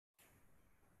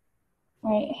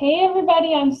right. Hey,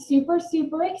 everybody. I'm super,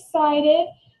 super excited.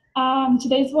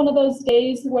 Today's one of those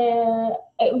days where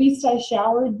at least I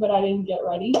showered, but I didn't get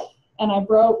ready. And I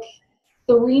broke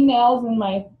 3 nails and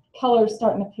my color's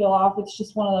starting to peel off. It's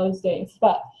just one of those days.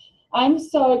 But I'm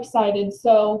so excited.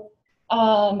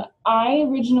 I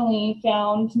originally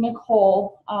found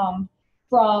Nicole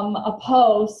from a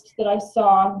post that I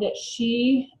saw that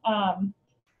she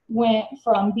went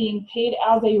from being paid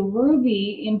as a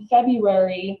Ruby in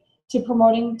February to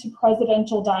promoting to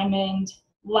Presidential Diamond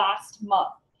last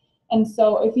month. And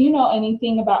so if you know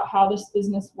anything about how this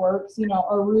business works,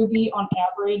 a Ruby on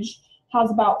average has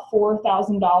about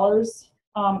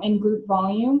 $4,000 in group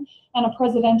volume, and a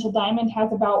Presidential Diamond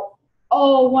has about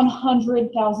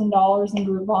 $100,000 in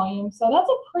group volume. So that's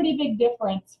a pretty big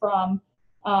difference from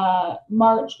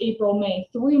March, April, May,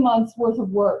 3 months worth of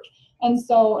work. And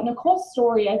so Nicole's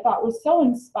story I thought was so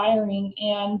inspiring,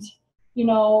 and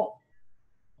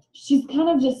she's kind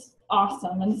of just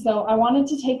awesome. And so I wanted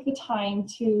to take the time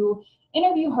to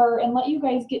interview her and let you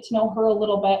guys get to know her a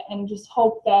little bit, and just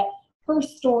hope that her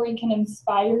story can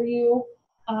inspire you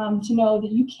to know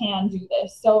that you can do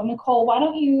this. So Nicole, why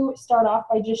don't you start off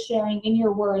by just sharing in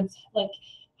your words, like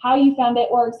how you found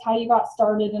it works, how you got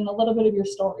started, and a little bit of your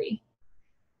story.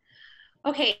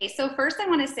 Okay, so first I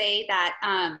want to say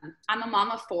that I'm a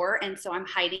mom of 4, and so I'm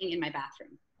hiding in my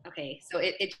bathroom. Okay, so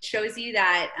it shows you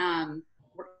that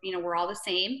we're all the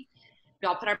same. We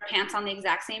all put our pants on the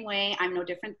exact same way. I'm no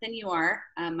different than you are.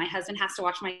 My husband has to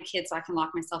watch my kids, so I can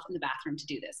lock myself in the bathroom to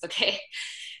do this. Okay,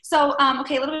 so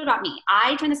okay, a little bit about me.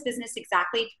 I joined this business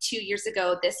exactly 2 years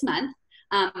ago this month.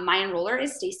 My enroller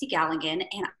is Stacy Galligan,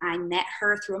 and I met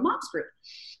her through a moms group.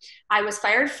 I was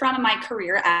fired from my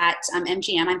career at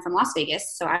MGM. I'm from Las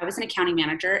Vegas, so I was an accounting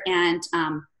manager, and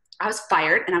I was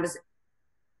fired, and I was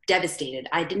devastated.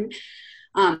 I didn't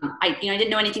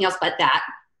know anything else but that,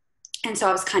 and so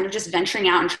I was kind of just venturing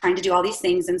out and trying to do all these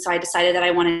things. And so I decided that I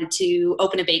wanted to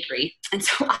open a bakery, and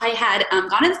so I had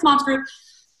gone to this moms group,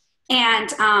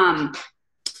 and I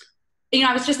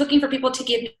was just looking for people to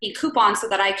give me coupons so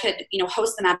that I could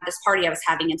host them at this party I was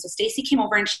having. And so Stacy came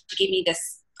over and she gave me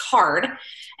this card,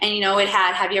 and it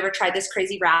had, have you ever tried this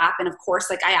crazy wrap? And of course,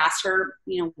 like, I asked her,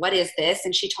 what is this?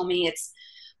 And she told me it's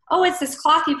this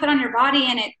cloth you put on your body,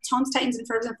 and it tones, tightens, and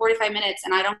firms in 45 minutes.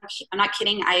 And I'm not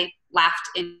kidding. I laughed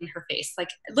in her face. Like,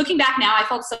 looking back now, I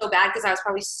felt so bad because I was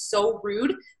probably so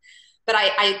rude, but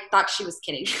I thought she was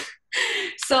kidding.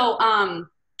 So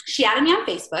she added me on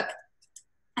Facebook.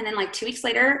 And then like 2 weeks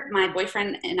later, my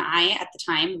boyfriend and I at the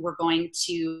time were going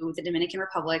to the Dominican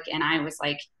Republic. And I was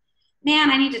like,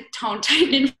 man, I need to tone,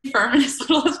 tighten, and firm in as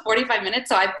little as 45 minutes.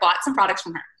 So I bought some products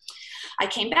from her. I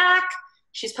came back.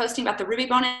 She's posting about the Ruby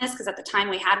bonus because at the time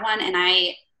we had one. And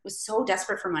I was so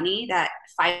desperate for money that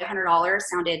 $500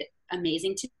 sounded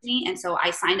amazing to me. And so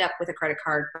I signed up with a credit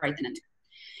card right then and there.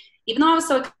 Even though I was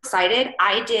so excited,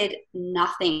 I did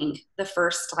nothing the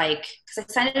first, because I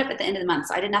signed it up at the end of the month.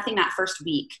 So I did nothing that first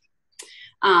week.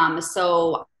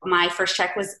 So my first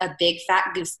check was a big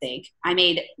fat goose egg. I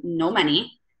made no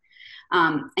money.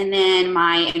 And then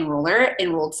my enroller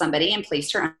enrolled somebody and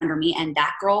placed her under me, and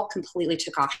that girl completely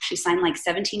took off. She signed like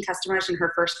 17 customers in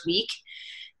her first week,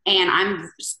 and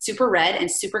I'm super red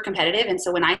and super competitive. And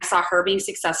so when I saw her being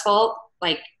successful,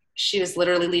 she was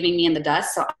literally leaving me in the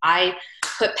dust. So I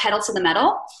put pedal to the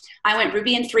metal. I went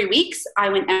Ruby in 3 weeks. I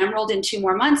went Emerald in 2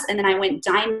 more months. And then I went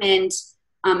Diamond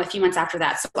a few months after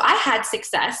that. So I had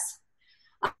success.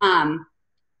 And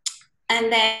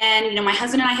then, my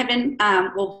husband and I have been,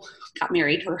 got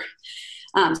married,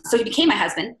 so he became my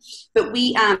husband, but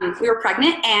we were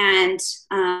pregnant, and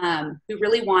we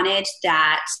really wanted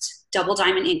that double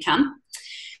diamond income.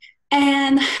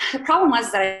 And the problem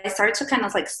was that I started to kind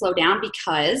of slow down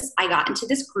because I got into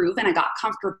this groove and I got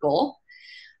comfortable.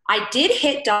 I did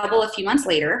hit double a few months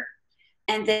later.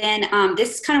 And then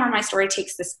this is kind of where my story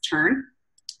takes this turn.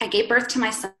 I gave birth to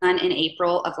my son in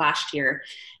April of last year.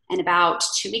 And about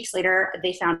 2 weeks later,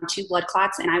 they found 2 blood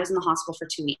clots, and I was in the hospital for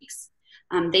 2 weeks.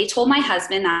 They told my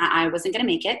husband that I wasn't going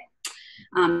to make it.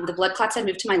 The blood clots had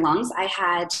moved to my lungs. I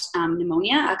had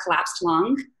pneumonia, a collapsed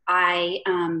lung. I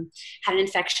had an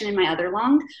infection in my other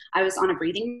lung. I was on a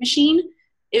breathing machine.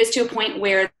 It was to a point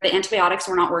where the antibiotics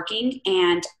were not working.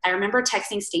 And I remember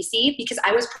texting Stacy because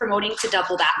I was promoting to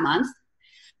double that month.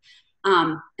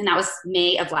 And that was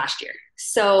May of last year.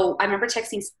 So I remember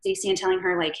texting Stacy and telling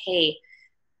her, hey,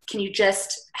 can you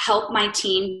just help my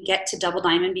team get to double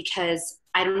diamond, because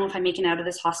I don't know if I'm making it out of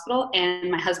this hospital,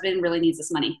 and my husband really needs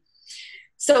this money.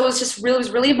 So it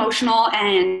was really emotional.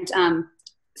 And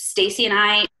Stacy and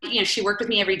I, she worked with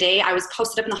me every day. I was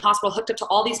posted up in the hospital, hooked up to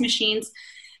all these machines.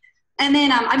 And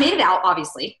then I made it out,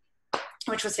 obviously.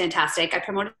 which was fantastic. I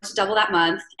promoted to double that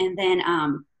month. And then,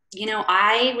 you know,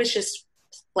 I was just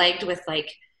plagued with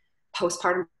like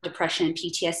postpartum depression,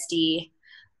 PTSD,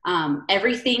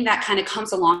 everything that kind of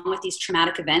comes along with these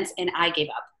traumatic events. And I gave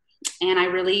up. And I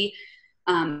really,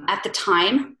 at the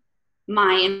time,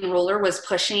 my enroller was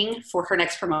pushing for her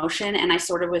next promotion. And I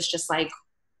sort of was just like,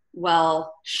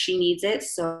 well, she needs it,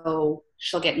 so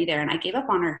she'll get me there. And I gave up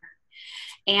on her.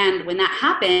 And when that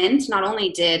happened, not only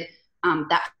did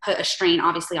that put a strain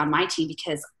obviously on my team,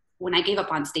 because when I gave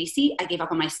up on Stacy, I gave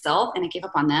up on myself and I gave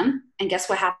up on them. And guess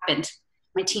what happened?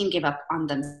 My team gave up on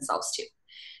themselves too.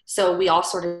 So we all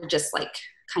sort of just like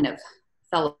kind of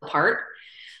fell apart.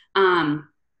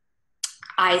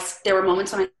 There were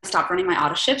moments when I stopped running my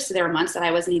auto shifts. So there were months that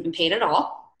I wasn't even paid at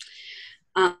all.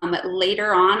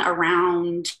 Later on,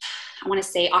 around, I want to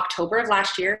say October of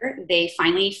last year, they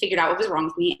finally figured out what was wrong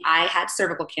with me. I had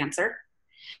cervical cancer.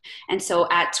 And so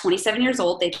at 27 years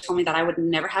old, they told me that I would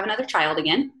never have another child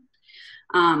again.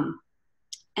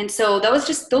 And so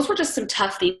those were just some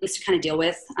tough things to kind of deal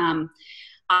with.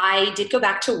 I did go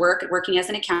back to working as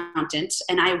an accountant,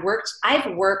 and I've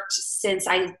worked since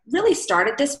I really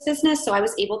started this business. So I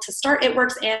was able to start It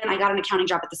Works, and I got an accounting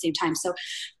job at the same time. So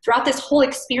throughout this whole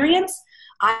experience,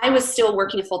 I was still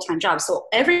working a full-time job. So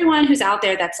everyone who's out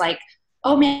there that's like,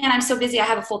 oh man, I'm so busy, I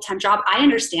have a full-time job. I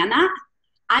understand that.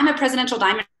 I'm a presidential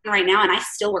diamond right now, and I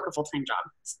still work a full-time job.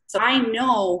 So I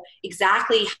know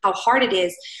exactly how hard it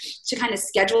is to kind of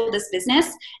schedule this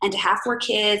business and to have 4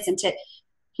 kids and to,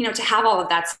 you know, to have all of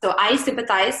that. So I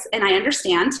sympathize and I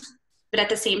understand, but at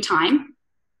the same time,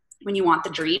 when you want the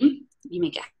dream, you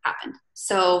make it happen.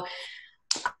 So,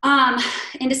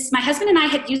 my husband and I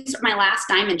had used my last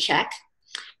diamond check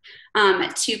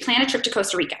to plan a trip to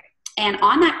Costa Rica. And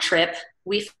on that trip,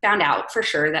 we found out for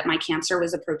sure that my cancer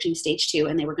was approaching stage 2,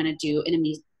 and they were going to do an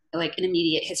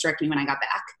immediate hysterectomy when I got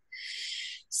back.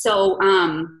 So,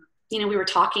 you know, we were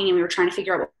talking and we were trying to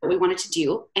figure out what we wanted to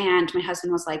do. And my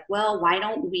husband was like, well, why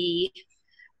don't we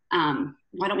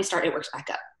start It Works back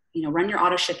up? You know, run your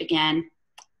auto ship again.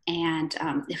 And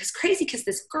it was crazy because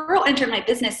this girl entered my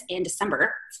business in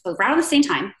December, so around the same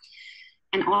time.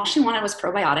 And all she wanted was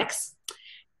probiotics.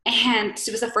 And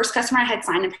she was the first customer I had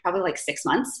signed in probably like 6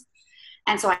 months.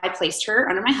 And so I placed her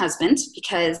under my husband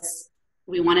because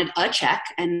we wanted a check,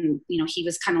 and, you know, he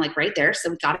was kind of like right there. So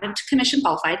we got him to commission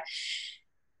qualified.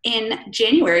 In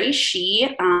January,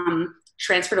 she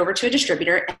transferred over to a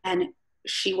distributor, and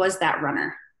she was that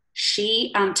runner.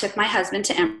 She took my husband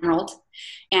to Emerald,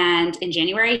 and in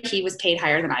January, he was paid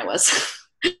higher than I was.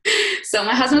 So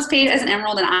my husband was paid as an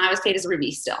Emerald, and I was paid as a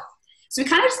Ruby still. So we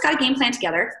kind of just got a game plan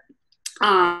together.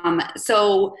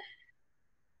 So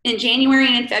in January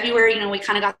and in February, you know, we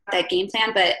kind of got that game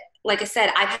plan. But like I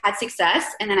said, I've had success,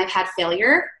 and then I've had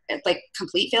failure, like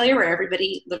complete failure where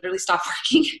everybody literally stopped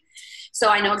working. So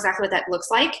I know exactly what that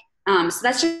looks like. So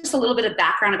that's just a little bit of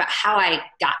background about how I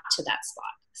got to that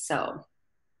spot. So.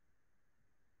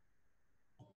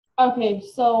 Okay,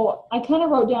 so I kind of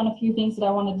wrote down a few things that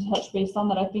I wanted to touch base on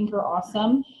that I think are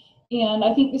awesome. And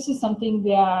I think this is something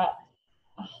that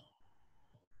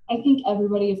I think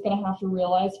everybody is going to have to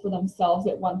realize for themselves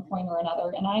at one point or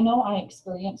another. And I know I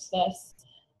experienced this.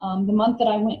 The month that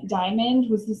I went diamond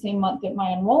was the same month that my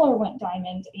enroller went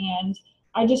diamond. And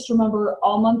I just remember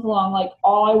all month long, like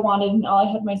all I wanted and all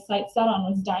I had my sights set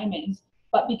on was diamond.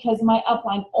 But because my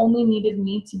upline only needed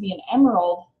me to be an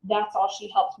emerald, that's all she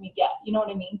helped me get. You know what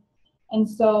I mean? And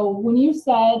so when you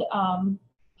said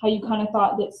how you kind of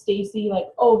thought that Stacy, like,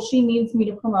 oh, she needs me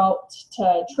to promote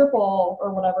to triple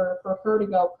or whatever for her to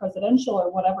go presidential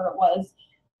or whatever it was,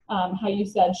 how you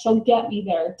said she'll get me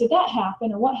there. Did that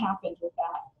happen, or what happened with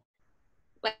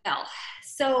that? Well,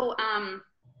 so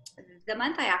the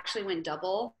month I actually went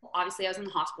double, obviously I was in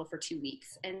the hospital for 2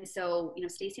 weeks. And so, you know,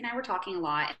 Stacy and I were talking a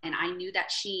lot, and I knew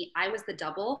that I was the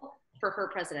double for her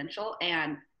presidential.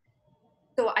 And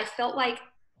so I felt like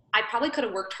I probably could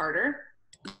have worked harder,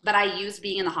 but I used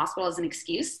being in the hospital as an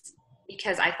excuse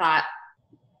because I thought,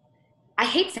 I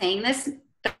hate saying this,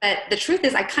 but the truth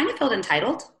is I kind of felt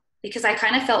entitled because I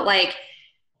kind of felt like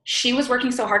she was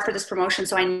working so hard for this promotion.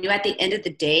 So I knew at the end of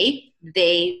the day,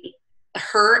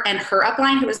 her and her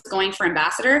upline who was going for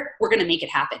ambassador were going to make it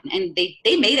happen. And they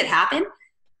made it happen.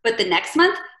 But the next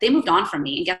month they moved on from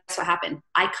me. And guess what happened?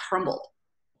 I crumbled.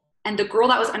 And the girl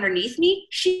that was underneath me,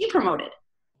 she promoted.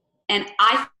 And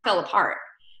I fell apart.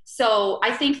 So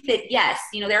I think that, yes,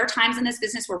 you know, there are times in this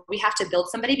business where we have to build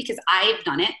somebody, because I've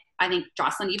done it. I think,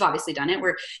 Jocelyn, you've obviously done it,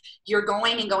 where you're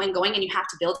going and going and you have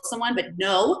to build someone, but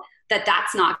know that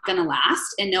that's not going to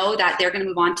last, and know that they're going to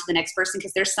move on to the next person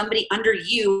because there's somebody under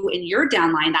you in your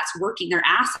downline that's working their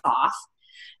ass off.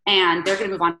 and they're going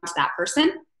to move on to that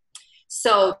person.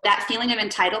 So that feeling of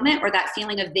entitlement or that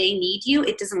feeling of they need you,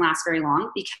 it doesn't last very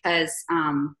long because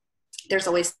there's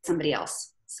always somebody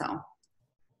else. So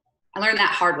I learned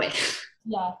that hard way.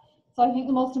 Yeah. So I think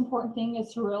the most important thing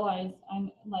is to realize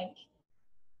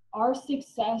our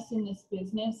success in this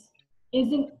business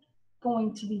isn't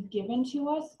going to be given to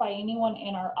us by anyone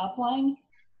in our upline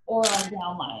or our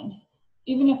downline.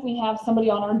 Even if we have somebody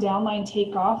on our downline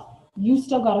take off, you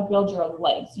still got to build your own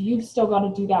legs. You've still got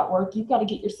to do that work. You've got to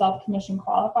get yourself commission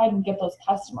qualified and get those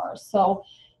customers. So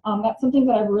that's something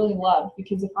that I really love,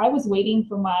 because if I was waiting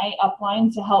for my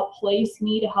upline to help place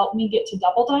me, to help me get to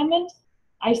double diamond,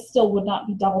 I still would not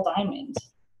be double diamond.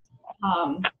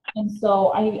 And so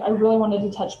I really wanted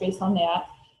to touch base on that.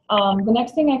 The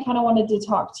next thing I kind of wanted to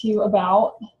talk to you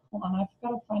about, hold on, I've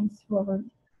got to find whoever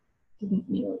didn't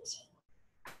mute.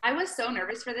 I was so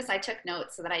nervous for this. I took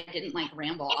notes so that I didn't like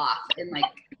ramble off and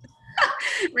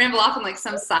ramble off in like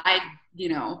some side,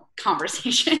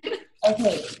 conversation.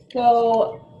 Okay.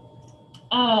 So,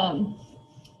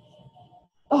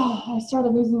 I started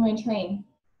losing my train.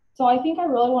 So I think I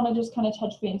really want to just kind of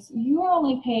touch base. You are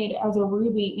only paid as a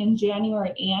Ruby in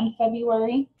January and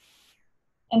February.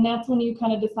 And that's when you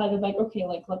kind of decided okay,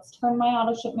 let's turn my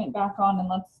auto shipment back on and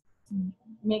let's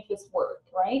make this work,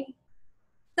 right?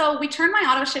 So we turned my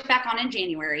auto ship back on in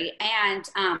January, and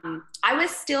I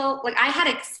was still I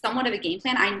had somewhat of a game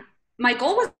plan. My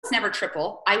goal was never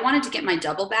triple. I wanted to get my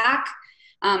double back.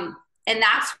 And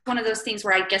that's one of those things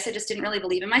where I guess I just didn't really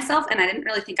believe in myself, and I didn't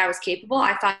really think I was capable.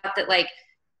 I thought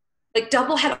that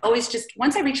double had always just,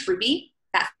 once I reached Ruby,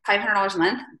 that $500 a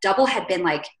month, double had been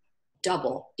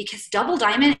double, because double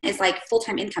diamond is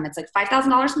full-time income. It's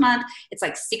 $5,000 a month. It's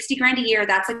 $60,000 a year.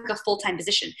 That's a full-time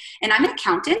position. And I'm an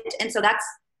accountant. And so that's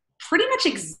pretty much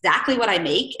exactly what I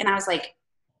make. And I was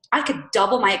I could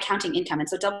double my accounting income. And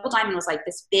so double diamond was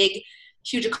this big,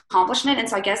 huge accomplishment. And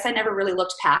so I guess I never really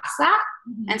looked past that.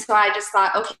 Mm-hmm. And so I just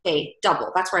thought, okay,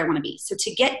 double, that's where I want to be. So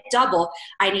to get double,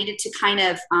 I needed to kind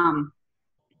of,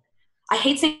 I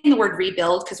hate saying the word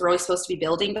rebuild because we're always supposed to be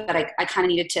building, but I kind of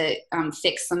needed to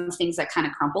fix some things that kind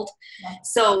of crumbled. Yeah.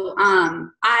 So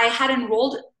I had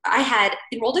enrolled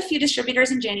a few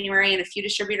distributors in January and a few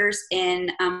distributors in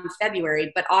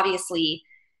February, but obviously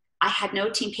I had no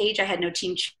team page. I had no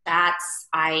team chats.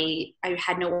 I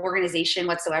had no organization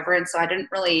whatsoever. And so I didn't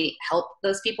really help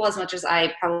those people as much as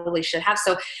I probably should have.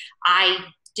 So I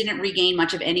didn't regain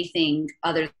much of anything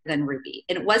other than Ruby.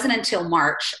 And it wasn't until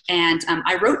March. And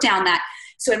I wrote down that,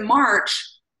 so in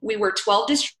March, we were 12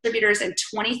 distributors and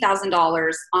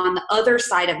 $20,000 on the other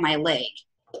side of my leg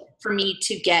for me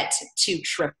to get to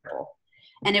triple.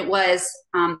 And it was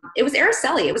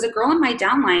Araceli. It was a girl in my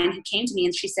downline who came to me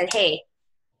and she said, hey,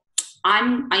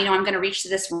 I'm going to reach to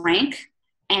this rank.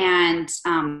 And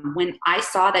when I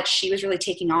saw that she was really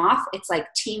taking off, it's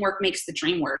teamwork makes the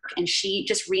dream work. And she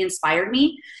just re-inspired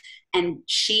me. And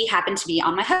she happened to be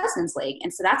on my husband's leg.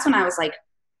 And so that's when I was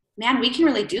man, we can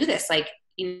really do this.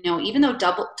 Even though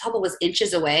double was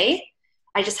inches away,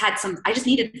 I just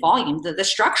needed volume. The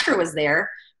structure was there,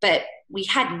 but we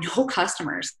had no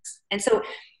customers. And so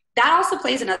that also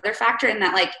plays another factor in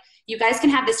that, you guys can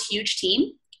have this huge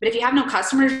team, but if you have no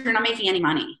customers, you're not making any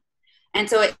money. And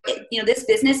so, this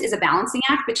business is a balancing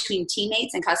act between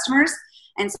teammates and customers.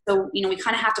 And so, we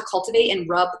kind of have to cultivate and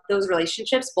rub those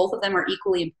relationships. Both of them are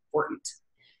equally important.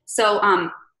 So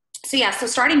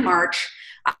starting March,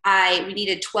 we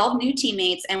needed 12 new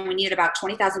teammates and we needed about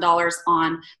 $20,000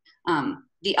 on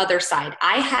the other side.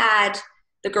 I had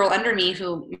the girl under me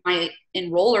who my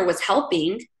enroller was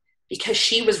helping because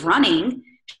she was running.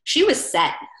 She was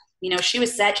set. She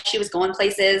was set. She was going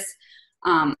places.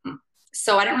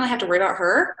 So I didn't really have to worry about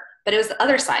her, but it was the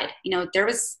other side. There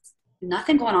was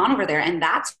nothing going on over there. And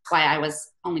that's why I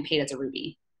was only paid as a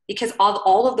Ruby, because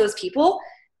all of those people,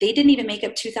 they didn't even make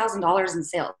up $2,000 in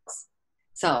sales.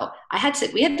 So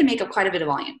we had to make up quite a bit of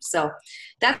volume. So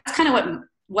that's kind of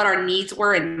what our needs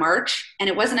were in March. And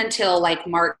it wasn't until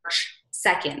March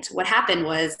 2nd. What happened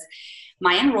was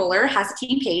my enroller has a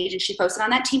team page and she posted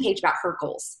on that team page about her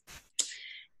goals.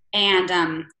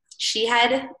 And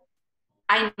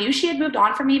I knew she had moved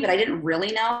on from me, but I didn't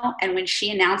really know. And when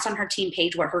she announced on her team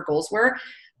page what her goals were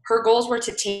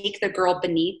to take the girl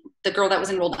that was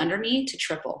enrolled under me to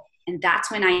triple. And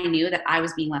that's when I knew that I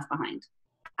was being left behind.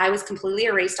 I was completely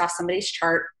erased off somebody's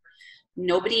chart.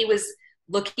 Nobody was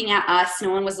looking at us.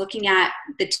 No one was looking at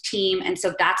the team. And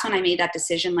so that's when I made that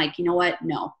decision. You know what?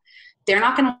 No, they're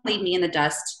not going to leave me in the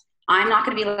dust. I'm not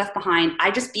going to be left behind.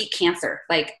 I just beat cancer.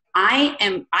 I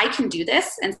can do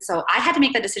this. And so I had to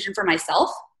make that decision for myself.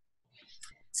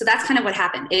 So that's kind of what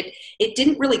happened. It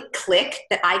didn't really click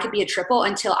that I could be a triple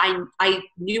until I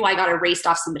knew I got erased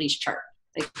off somebody's chart.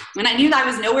 Like when I knew that I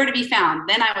was nowhere to be found,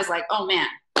 then I was like, oh man,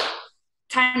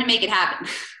 time to make it happen.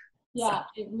 Yeah,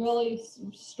 it really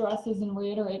stresses and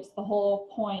reiterates the whole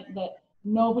point that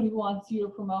nobody wants you to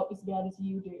promote as bad as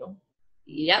you do.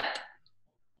 Yep.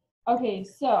 Okay,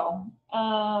 so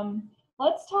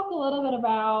let's talk a little bit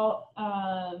about,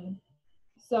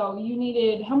 so you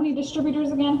needed how many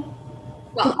distributors again?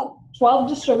 12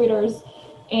 distributors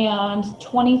and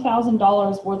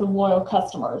 $20,000 worth of loyal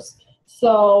customers.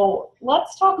 So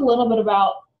let's talk a little bit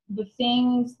about the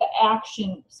things, the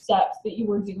action steps that you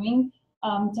were doing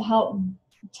to help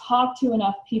talk to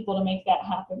enough people to make that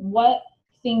happen. What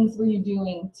things were you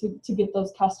doing to get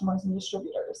those customers and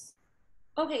distributors?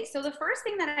 Okay, so the first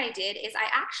thing that I did is I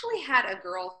actually had a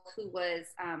girl who was,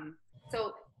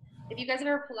 so if you guys have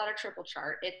ever pulled out a triple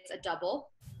chart, it's a double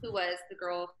who was the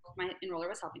girl, my enroller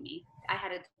was helping me. I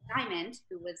had a diamond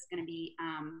who was going to be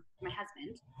my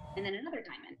husband, and then another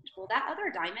diamond. Well, that other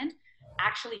diamond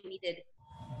actually needed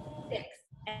 6.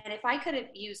 And if I could have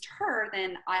used her,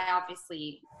 then if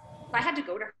I had to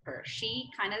go to her, she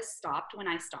kind of stopped when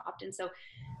I stopped. And so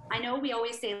I know we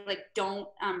always say, like, don't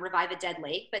revive a dead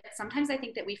lake, but sometimes I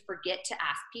think that we forget to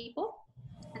ask people.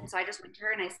 And so I just went to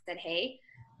her and I said, hey,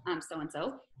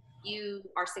 so-and-so, you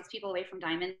are 6 people away from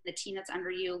Diamond. The team that's under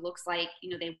you looks like,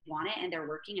 they want it and they're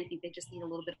working. I think they just need a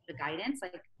little bit of guidance.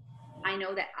 Like, I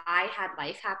know that I had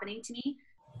life happening to me.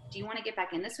 Do you want to get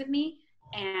back in this with me?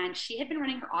 And she had been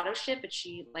running her auto ship, but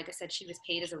she, like I said, she was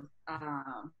paid as I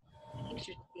think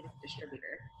she was paid as a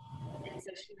distributor. And so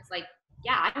she was like,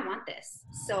 yeah, I want this.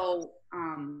 So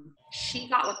she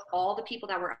got with all the people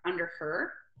that were under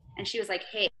her, and she was like,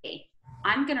 hey,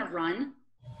 I'm going to run.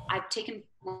 I've taken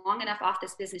long enough off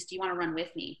this business. Do you want to run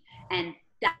with me? And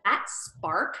that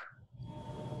spark,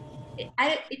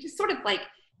 it just sort of like,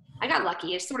 I got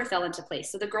lucky. It sort of fell into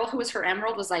place. So the girl who was her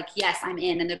emerald was like, yes, I'm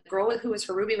in. And the girl who was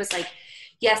her ruby was like,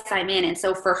 yes, I'm in. And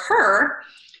so for her,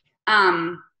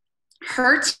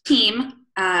 her team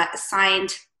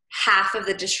signed half of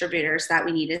the distributors that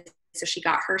we needed. So she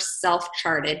got herself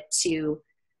charted to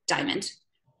Diamond,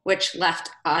 which left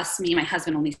us, me and my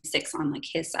husband, only 6 on like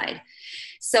his side.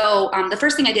 So the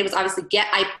first thing I did was obviously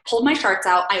I pulled my charts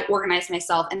out, I organized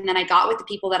myself, and then I got with the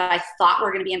people that I thought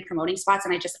were going to be in promoting spots,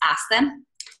 and I just asked them.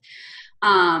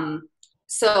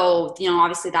 So,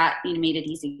 obviously that, made it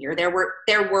easier. There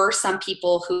were some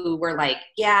people who were like,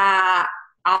 yeah,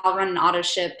 I'll run an auto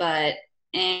ship, but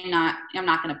I'm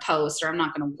not going to post, or I'm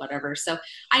not going to whatever. So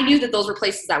I knew that those were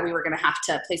places that we were going to have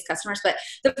to place customers. But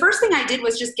the first thing I did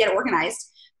was just get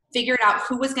organized, figured out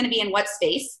who was going to be in what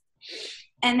space.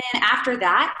 And then after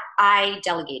that, I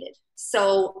delegated.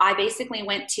 So I basically I'm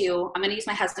going to use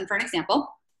my husband for an example.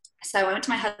 So I went to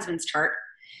my husband's chart,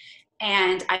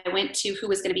 and I went to who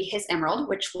was going to be his emerald,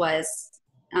 which was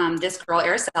this girl,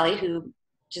 Araceli, who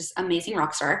just amazing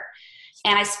rock star.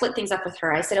 And I split things up with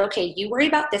her. I said, okay, you worry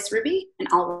about this ruby, and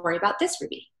I'll worry about this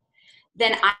ruby.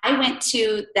 Then I went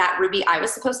to that ruby I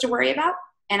was supposed to worry about,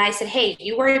 and I said, hey,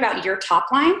 you worry about your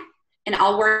top line, and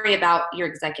I'll worry about your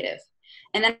executive.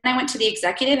 And then I went to the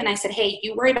executive, and I said, hey,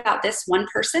 you worry about this one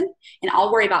person, and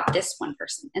I'll worry about this one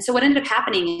person. And so what ended up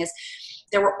happening is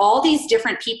there were all these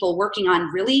different people working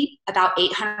on really about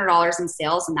 $800 in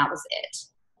sales, and that was it.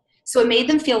 So it made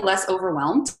them feel less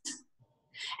overwhelmed.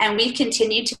 And we've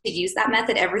continued to use that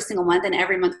method every single month, and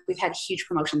every month we've had huge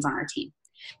promotions on our team.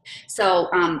 So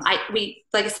like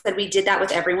I said, we did that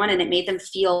with everyone, and it made them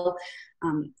feel,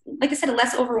 like I said,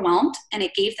 less overwhelmed, and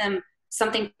it gave them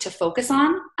something to focus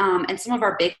on. And some of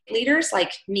our big leaders,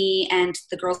 like me and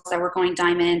the girls that were going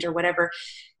Diamond or whatever,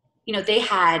 they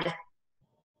had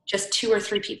just 2 or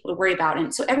 3 people to worry about.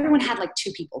 And so everyone had like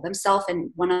 2 people, themselves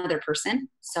and one other person.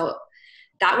 So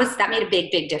that made a big,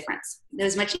 big difference. It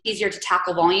was much easier to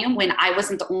tackle volume when I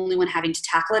wasn't the only one having to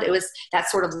tackle it. It was that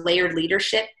sort of layered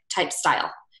leadership type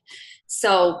style.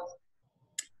 So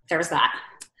there was that.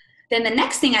 Then the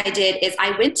next thing I did is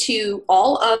I went to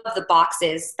all of the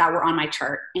boxes that were on my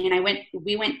chart, and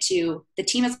we went to, the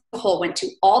team as a whole went to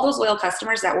all those loyal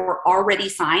customers that were already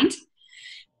signed.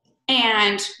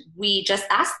 And we just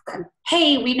asked them,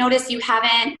 hey, we noticed you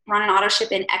haven't run an auto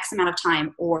ship in X amount of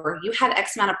time, or you have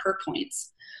X amount of perk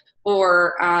points,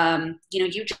 or,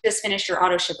 you just finished your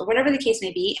auto ship, or whatever the case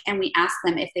may be. And we asked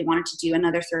them if they wanted to do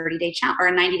another 30-day challenge or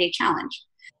a 90-day challenge.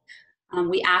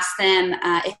 We asked them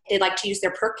if they'd like to use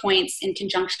their perk points in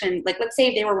conjunction. Like, let's say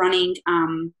if they were running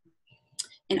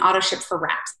an auto ship for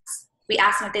wraps. We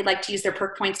asked them if they'd like to use their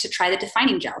perk points to try the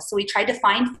defining gel. So we tried to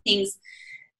find things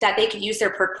that they could use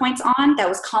their perk points on that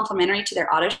was complementary to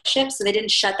their auto ship, so they didn't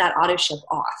shut that auto ship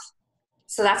off.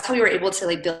 So that's how we were able to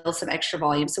like build some extra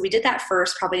volume. So we did that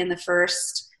first, probably in the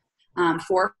first 4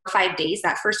 or 5 days.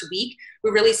 That first week,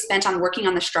 we really spent on working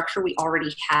on the structure we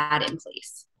already had in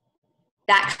place.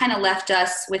 That kind of left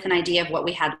us with an idea of what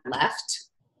we had left.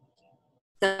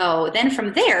 So then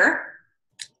from there,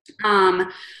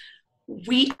 my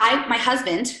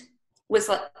husband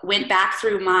went back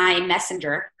through my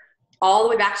messenger all the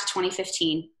way back to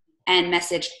 2015 and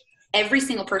messaged every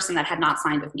single person that had not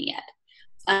signed with me yet.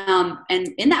 And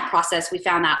in that process, we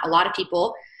found that a lot of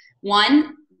people,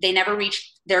 one, they never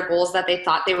reached their goals that they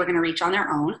thought they were going to reach on their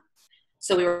own.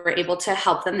 So we were able to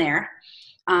help them there.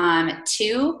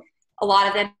 Two, a lot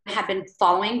of them had been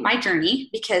following my journey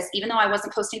because even though I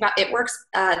wasn't posting about It Works,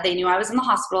 they knew I was in the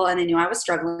hospital and they knew I was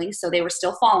struggling. So they were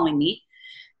still following me.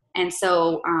 And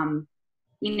so,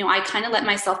 I kind of let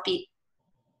myself be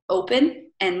open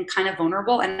and kind of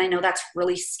vulnerable. And I know that's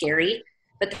really scary.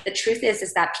 But the truth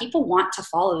is that people want to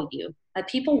follow you.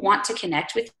 People want to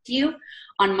connect with you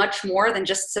on much more than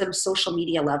just some social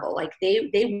media level. Like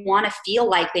they want to feel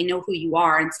like they know who you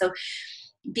are. And so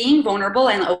being vulnerable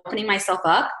and opening myself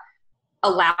up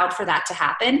allowed for that to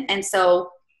happen. And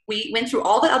so we went through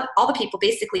all the people,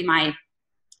 basically my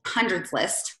hundreds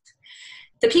list.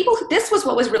 The people, this was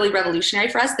what was really revolutionary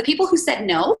for us. The people who said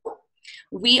no,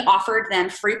 we offered them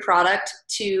free product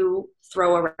to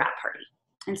throw a wrap party.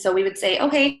 And so we would say,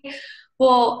 okay,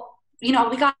 well, we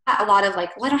got a lot of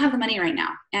like, well, I don't have the money right now.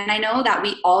 And I know that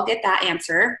we all get that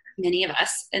answer, many of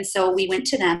us. And so we went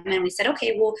to them and we said,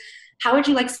 okay, well, how would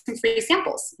you like some free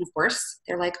samples? And of course,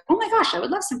 they're like, oh my gosh, I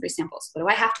would love some free samples. What do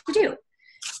I have to do?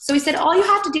 So we said, all you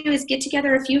have to do is get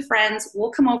together a few friends. We'll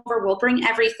come over, we'll bring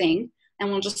everything, and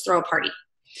we'll just throw a party.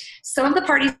 Some of the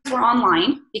parties were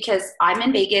online because I'm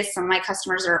in Vegas. Some of my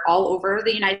customers are all over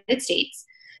the United States.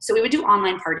 So we would do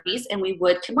online parties and we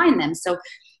would combine them. So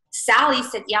Sally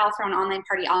said, yeah, I'll throw an online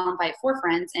party. I'll invite 4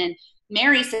 friends. And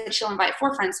Mary said she'll invite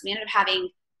 4 friends. So we ended up having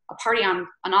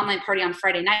an online party on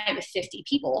Friday night with 50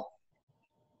 people.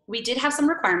 We did have some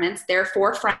requirements. Their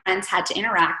 4 friends had to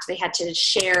interact. They had to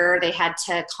share. They had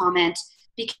to comment,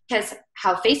 because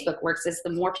how Facebook works is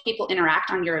the more people interact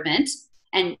on your event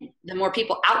and the more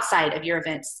people outside of your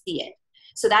event see it.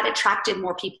 So that attracted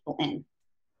more people in.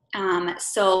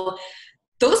 So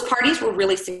those parties were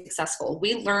really successful.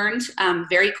 We learned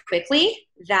very quickly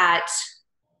that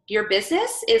your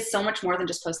business is so much more than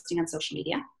just posting on social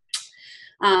media.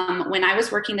 When I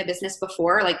was working the business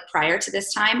before, like prior to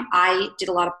this time, I did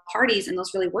a lot of parties and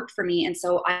those really worked for me. And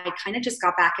so I kind of just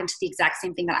got back into the exact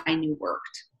same thing that I knew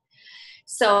worked.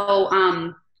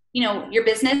 So, your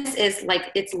business is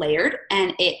like, it's layered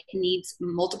and it needs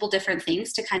multiple different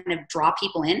things to kind of draw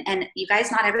people in. And you guys,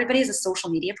 not everybody is a social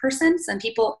media person. Some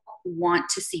people want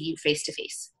to see you face to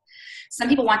face. Some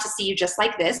people want to see you just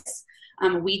like this.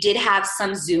 We did have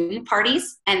some Zoom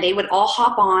parties and they would all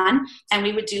hop on and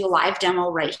we would do a live demo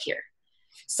right here.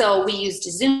 So we used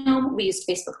Zoom, we used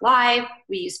Facebook Live,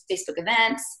 we used Facebook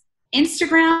events.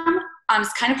 Instagram,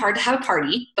 it's kind of hard to have a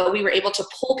party, but we were able to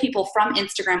pull people from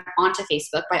Instagram onto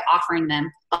Facebook by offering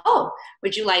them,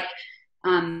 would you like,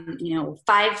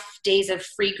 5 days of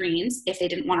free greens if they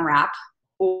didn't want to wrap?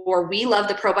 Or we love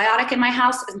the probiotic in my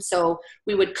house. And so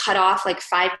we would cut off like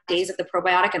 5 days of the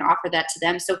probiotic and offer that to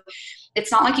them. So it's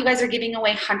not like you guys are giving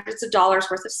away hundreds of dollars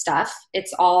worth of stuff.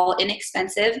 It's all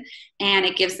inexpensive and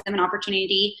it gives them an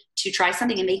opportunity to try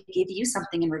something and they give you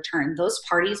something in return. Those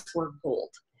parties were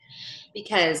gold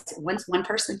because once one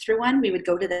person threw one, we would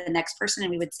go to the next person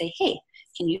and we would say, hey,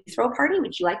 can you throw a party?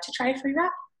 Would you like to try a free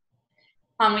wrap?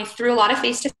 We threw a lot of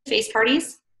face-to-face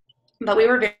parties. But we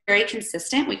were very, very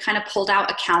consistent. We kind of pulled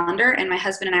out a calendar and my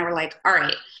husband and I were like, all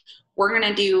right, we're going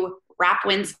to do Wrap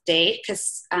Wednesday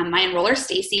because my enroller,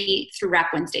 Stacy, threw Wrap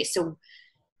Wednesday. So,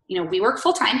 we work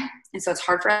full time. And so it's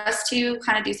hard for us to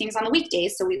kind of do things on the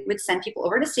weekdays. So we would send people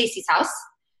over to Stacy's house.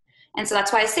 And so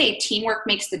that's why I say teamwork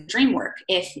makes the dream work.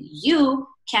 If you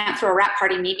can't throw a wrap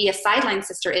party, maybe a sideline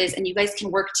sister is, and you guys can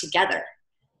work together.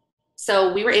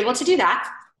 So we were able to do that.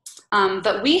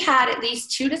 But we had at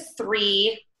least 2 to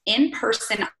 3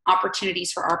 in-person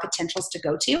opportunities for our potentials to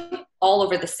go to all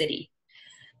over the city.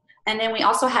 And then we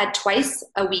also had twice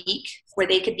a week where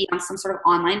they could be on some sort of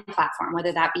online platform,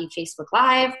 whether that be Facebook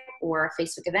Live or a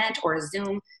Facebook event or a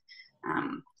Zoom.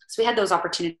 So we had those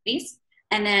opportunities.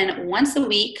 And then once a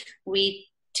week,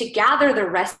 to gather the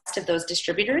rest of those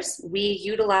distributors, we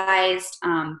utilized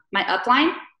my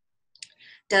upline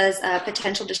does a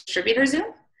potential distributor Zoom.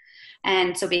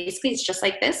 And so basically it's just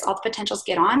like this. All the potentials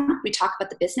get on. We talk about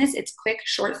the business. It's quick,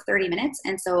 short, 30 minutes.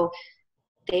 And so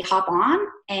they hop on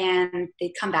and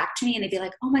they come back to me and they'd be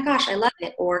like, oh my gosh, I love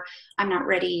it. Or I'm not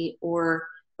ready or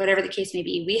whatever the case may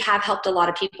be. We have helped a lot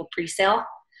of people pre-sale,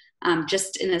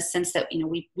 just in the sense that,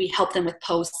 we help them with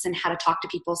posts and how to talk to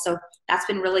people. So that's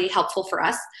been really helpful for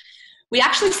us. We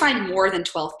actually signed more than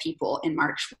 12 people in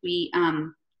March. We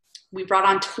brought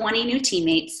on 20 new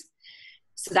teammates.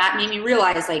 So that made me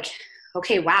realize, like,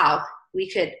 okay, wow, we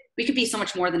could be so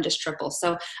much more than just triple.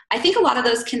 So I think a lot of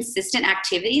those consistent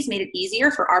activities made it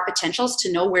easier for our potentials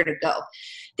to know where to go.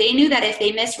 They knew that if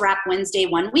they missed Wrap Wednesday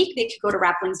one week, they could go to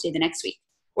Wrap Wednesday the next week,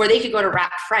 or they could go to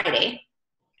Wrap Friday,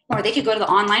 or they could go to the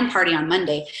online party on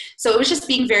Monday. So it was just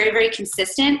being very, very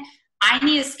consistent. I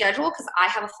need a schedule because I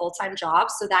have a full-time job.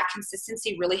 So that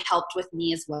consistency really helped with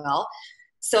me as well.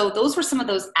 So those were some of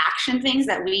those action things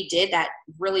that we did that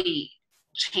really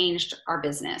changed our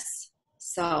business.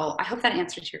 So I hope that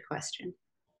answers your question.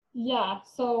 Yeah.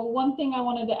 So one thing I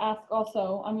wanted to ask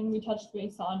also, I mean, we touched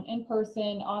base on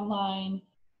in-person, online,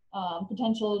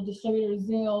 potential distributor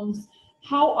Zooms.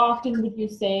 How often would you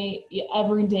say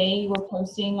every day you were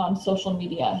posting on social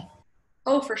media?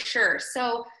 Oh, for sure.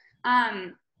 So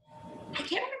I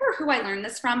can't remember who I learned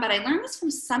this from, but I learned this from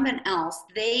someone else.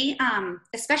 They,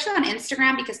 especially on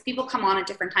Instagram, because people come on at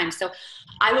different times. So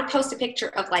I would post a picture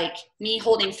of like me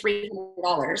holding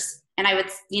 $300, and I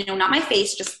would, not my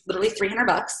face, just literally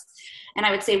 $300. And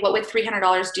I would say, what would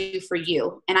 $300 do for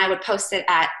you? And I would post it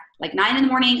at like 9 in the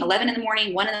morning, 11 in the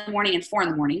morning, 1 in the morning, and 4 in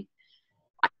the morning.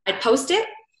 I'd post it.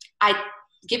 I'd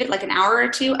give it like an hour or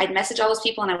two. I'd message all those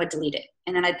people and I would delete it.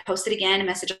 And then I'd post it again and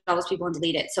message all those people and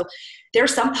delete it. So there are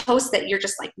some posts that you're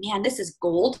just like, man, this is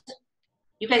gold.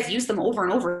 You guys use them over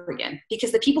and over again,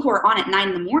 because the people who are on at 9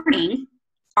 in the morning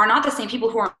are not the same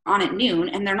people who are on at noon,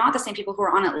 and they're not the same people who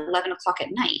are on at 11 o'clock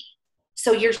at night.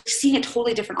 So you're seeing a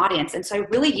totally different audience. And so I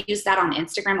really use that on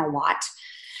Instagram a lot.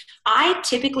 I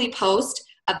typically post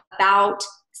about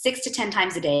 6 to 10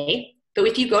 times a day. But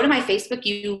if you go to my Facebook,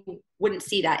 you wouldn't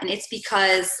see that. And it's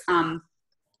because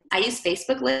I use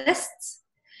Facebook lists.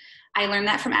 I learned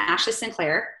that from Ashley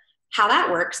Sinclair. How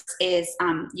that works is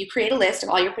you create a list of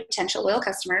all your potential loyal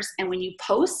customers. And when you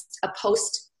post a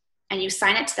post and you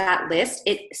sign it to that list,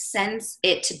 it sends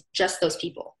it to just those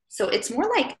people. So it's more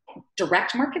like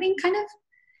direct marketing kind of.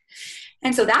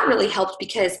 And so that really helped,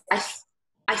 because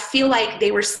I feel like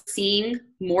they were seeing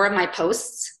more of my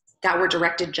posts that were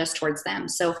directed just towards them.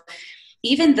 So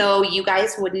even though you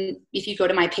guys wouldn't, if you go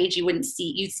to my page, you'd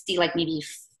see like maybe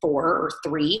 4 or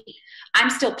 3, I'm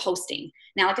still posting.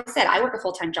 Now, like I said, I work a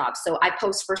full-time job. So I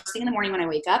post first thing in the morning when I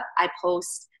wake up. I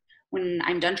post when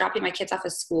I'm done dropping my kids off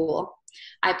at school.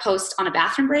 I post on a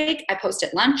bathroom break. I post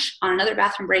at lunch, on another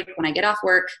bathroom break, when I get off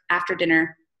work, after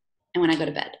dinner, and when I go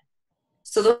to bed.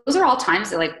 So those are all times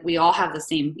that like we all have the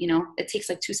same, it takes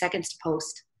like 2 seconds to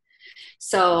post.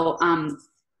 So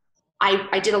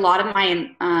I did a lot of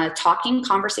my talking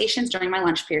conversations during my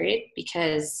lunch period,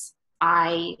 because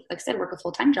like I said, work a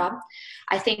full-time job.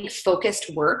 I think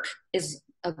focused work is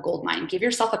a gold mine. Give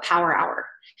yourself a power hour.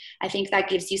 I think that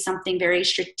gives you something very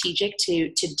strategic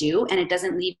to do, and it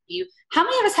doesn't leave you. How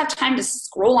many of us have time to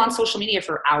scroll on social media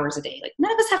for hours a day? Like,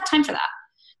 none of us have time for that.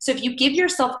 So if you give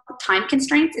yourself time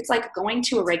constraints, it's like going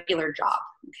to a regular job,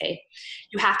 okay?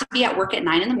 You have to be at work at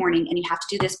 9 in the morning, and you have to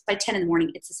do this by 10 in the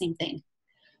morning. It's the same thing.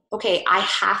 Okay, I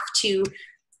have to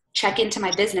check into my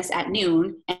business at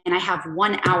noon, and I have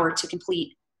 1 hour to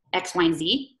complete X, Y, and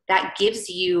Z. That gives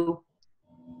you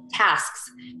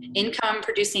tasks, income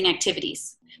producing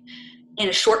activities in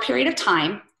a short period of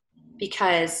time,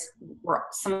 because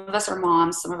some of us are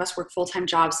moms, some of us work full-time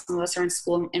jobs, some of us are in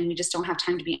school, and we just don't have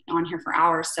time to be on here for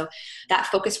hours. So that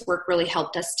focus work really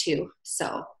helped us too.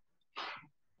 So.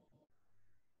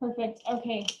 Perfect.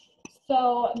 Okay.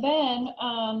 So then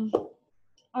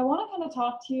I want to kind of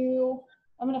talk to you.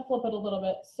 I'm going to flip it a little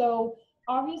bit. So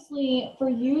obviously for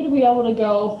you to be able to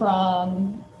go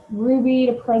from Ruby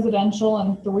to presidential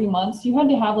in 3 months, you had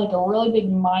to have like a really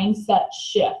big mindset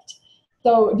shift.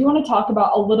 So do you want to talk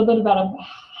about a little bit about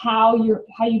how you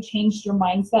changed your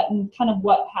mindset and kind of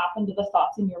what happened to the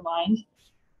thoughts in your mind?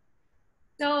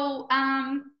 So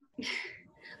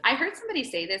I heard somebody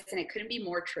say this, and it couldn't be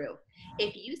more true.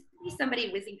 If you see somebody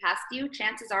whizzing past you,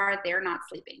 chances are they're not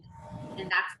sleeping. And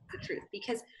that's the truth.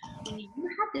 Because when you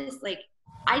have this, like,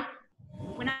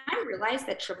 when I realized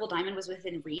that Triple Diamond was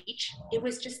within reach, it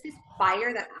was just this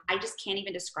fire that I just can't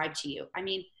even describe to you. I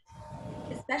mean,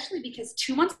 especially because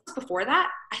 2 months before that,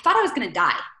 I thought I was going to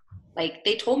die. Like,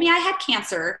 they told me I had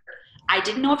cancer. I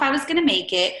didn't know if I was going to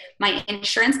make it. My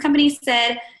insurance company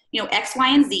said, X, Y,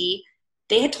 and Z.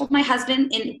 They had told my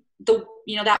husband in the,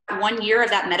 that 1 year of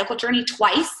that medical journey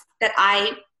twice that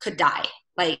I could die.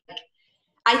 Like,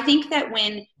 I think that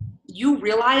when you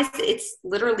realize it's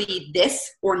literally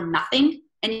this or nothing,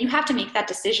 And you have to make that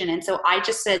decision. And so I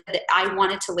just said that I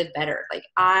wanted to live better. Like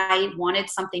I wanted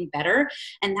something better.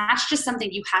 And that's just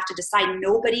something you have to decide.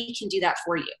 Nobody can do that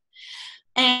for you.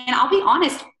 And I'll be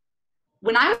honest,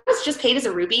 when I was just paid as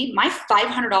a Ruby, my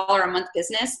 $500 a month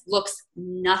business looks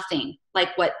nothing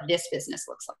like what this business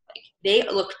looks like. They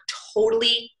look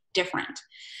totally different.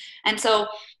 And so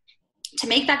to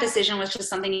make that decision was just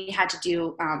something you had to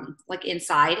do like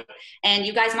inside. And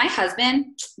you guys, my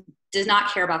husband does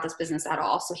not care about this business at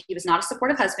all. So he was not a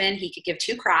supportive husband. He could give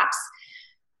two craps.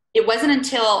 It wasn't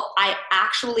until I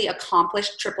actually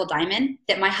accomplished Triple Diamond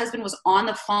that my husband was on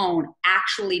the phone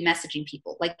actually messaging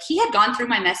people. Like he had gone through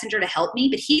my messenger to help me,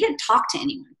 but he didn't talk to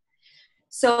anyone.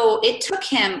 So it took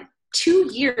him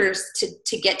 2 years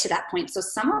to get to that point. So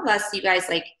some of us, you guys,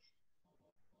 like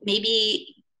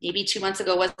maybe 2 months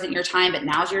ago wasn't your time, but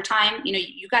now's your time. You know,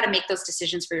 you got to make those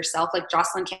decisions for yourself. Like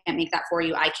Jocelyn can't make that for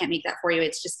you. I can't make that for you.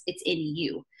 It's in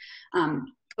you.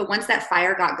 But once that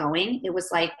fire got going, it was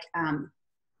like,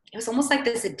 it was almost like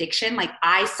this addiction. Like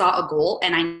I saw a goal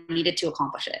and I needed to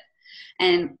accomplish it.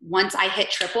 And once I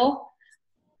hit triple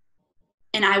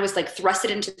and I was like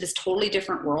thrusted into this totally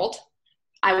different world,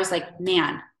 I was like,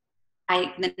 man,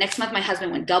 the next month my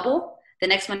husband went double. The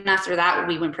next month after that,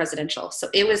 we went presidential. So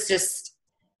it was just,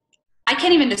 I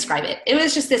can't even describe it. It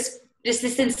was just this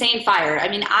insane fire. I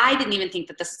mean, I didn't even think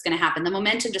that this was going to happen. The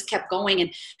momentum just kept going,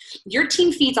 and your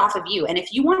team feeds off of you. And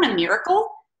if you want a miracle,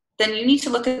 then you need to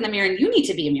look in the mirror and you need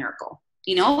to be a miracle.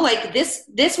 You know, like this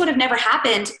would have never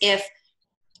happened if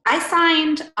I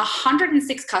signed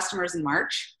 106 customers in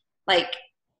March. Like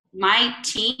my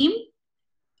team,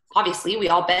 obviously we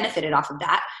all benefited off of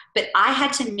that, but I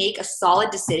had to make a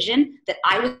solid decision that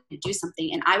I would do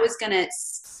something, and I was going to,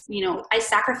 you know, I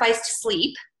sacrificed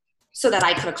sleep so that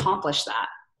I could accomplish that.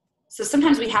 So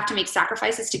sometimes we have to make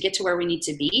sacrifices to get to where we need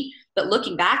to be. But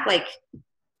looking back, like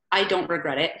I don't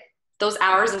regret it. Those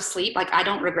hours of sleep, like I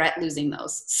don't regret losing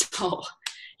those. So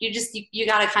you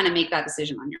got to kind of make that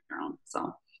decision on your own.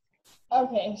 So.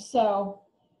 Okay. So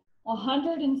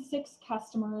 106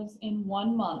 customers in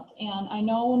 1 month. And I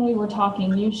know when we were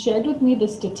talking, you shared with me the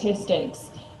statistics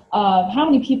of how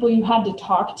many people you had to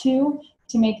talk to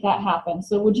make that happen.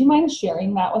 So would you mind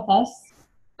sharing that with us?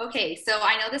 Okay. So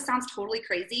I know this sounds totally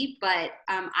crazy, but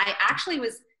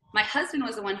my husband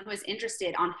was the one who was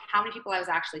interested on how many people I was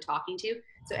actually talking to.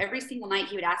 So every single night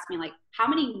he would ask me, like, how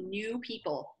many new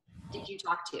people did you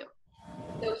talk to?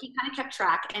 So he kind of kept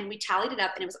track, and we tallied it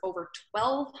up, and it was over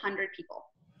 1,200 people.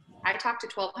 I talked to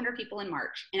 1,200 people in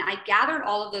March, and I gathered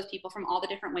all of those people from all the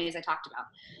different ways I talked about.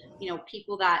 You know,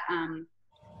 people that,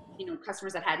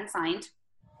 customers that hadn't signed,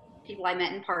 people I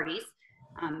met in parties,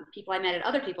 people I met at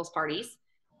other people's parties.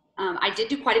 I did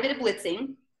do quite a bit of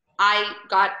blitzing. I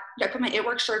put my It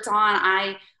Works shirts on.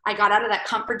 I got out of that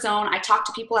comfort zone. I talked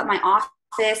to people at my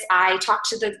office. I talked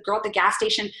to the girl at the gas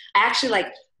station. I actually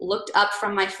looked up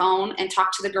from my phone and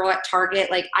talked to the girl at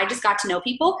Target. Like I just got to know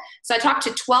people. So I talked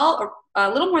to a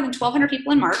little more than 1,200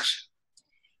 people in March.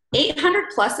 800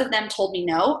 plus of them told me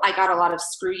no. I got a lot of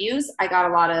screw yous. I got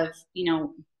a lot of,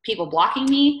 people blocking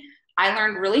me. I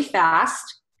learned really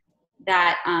fast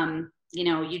that,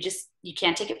 you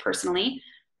can't take it personally.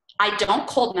 I don't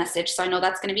cold message, so I know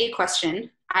that's going to be a question.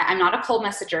 I'm not a cold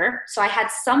messenger, so I had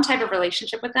some type of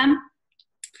relationship with them.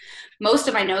 Most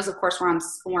of my no's, of course,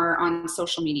 were on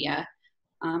social media,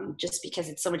 just because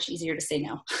it's so much easier to say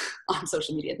no on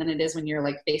social media than it is when you're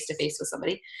face-to-face with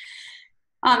somebody.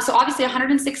 So obviously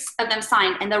 106 of them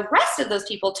signed, and the rest of those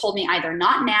people told me either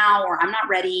not now or I'm not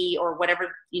ready or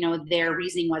whatever, their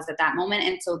reasoning was at that moment.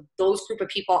 And so those group of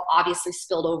people obviously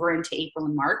spilled over into April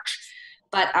and March.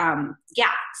 But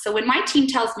so when my team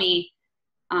tells me,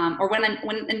 or when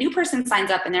a new person signs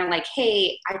up and they're like,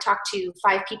 hey, I talked to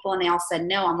 5 people and they all said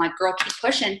no, I'm like, girl, keep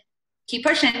pushing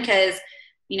because,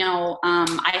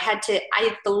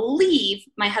 I believe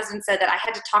my husband said that I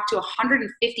had to talk to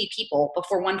 150 people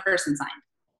before one person signed.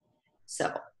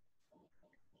 So.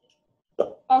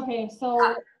 Okay,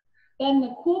 so then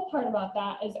the cool part about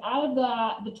that is out of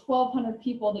the 1,200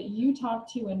 people that you talked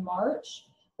to in March,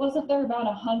 wasn't there about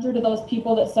 100 of those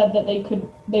people that said that they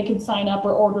could sign up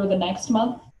or order the next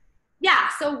month? Yeah,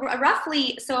 so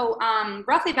roughly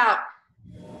about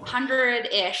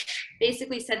 100-ish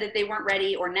basically said that they weren't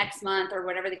ready or next month or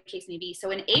whatever the case may be.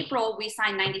 So in April, we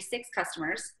signed 96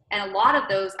 customers. And a lot of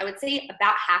those, I would say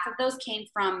about half of those came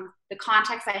from the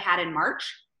contacts I had in March.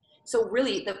 So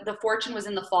really the fortune was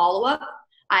in the follow-up.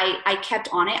 I kept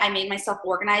on it. I made myself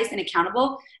organized and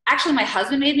accountable. Actually, my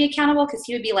husband made me accountable because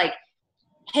he would be like,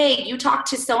 hey, you talked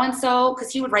to so-and-so,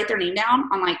 because he would write their name down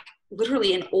on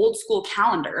literally an old school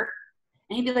calendar.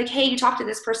 And he'd be like, hey, you talked to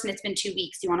this person. It's been 2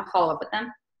 weeks. Do you want to follow up with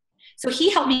them? So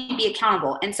he helped me be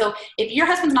accountable. And so if your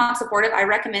husband's not supportive, I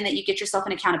recommend that you get yourself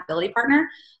an accountability partner.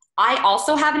 I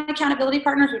also have an accountability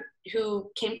partner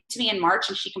who came to me in March,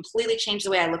 and she completely changed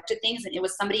the way I looked at things. And it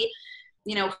was somebody,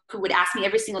 you know, who would ask me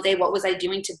every single day, what was I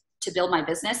doing to build my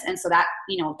business? And so that,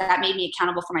 you know, that made me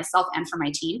accountable for myself and for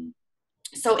my team.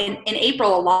 So in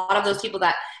April, a lot of those people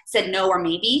that said no or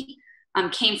maybe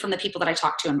came from the people that I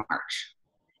talked to in March.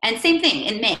 And same thing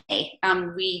in May.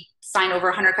 We signed over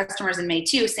 100 customers in May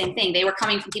too. Same thing. They were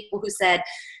coming from people who said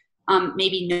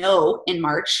maybe no in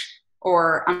March,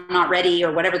 or I'm not ready,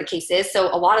 or whatever the case is.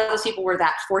 So a lot of those people were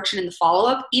that fortunate in the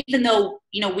follow-up, even though,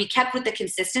 you know, we kept with the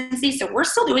consistency. So we're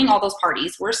still doing all those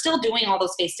parties. We're still doing all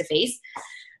those face-to-face.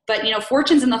 But, you know,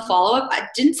 fortunes in the follow-up.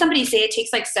 Didn't somebody say it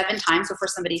takes like 7 times before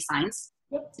somebody signs?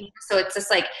 Yep. So it's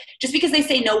just like, just because they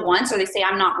say no once or they say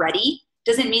I'm not ready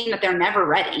doesn't mean that they're never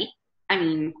ready. I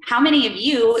mean, how many of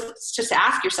you, just to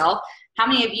ask yourself, how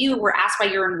many of you were asked by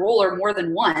your enroller more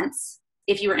than once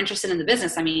if you were interested in the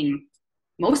business? I mean,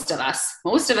 most of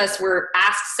us were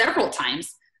asked several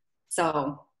times.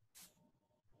 So.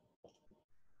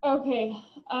 Okay.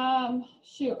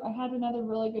 Shoot, I had another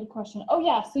really good question. Oh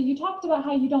yeah. So you talked about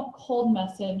how you don't cold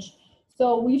message.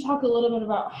 So will you talk a little bit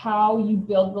about how you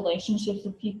build relationships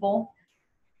with people?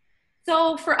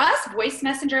 So for us, voice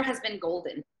messenger has been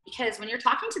golden, because when you're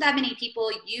talking to that many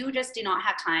people, you just do not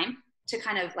have time to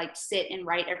kind of like sit and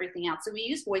write everything out. So we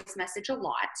use voice message a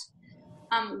lot.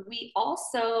 We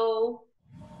also,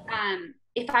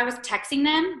 if I was texting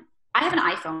them, I have an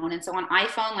iPhone. And so on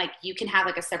iPhone, like you can have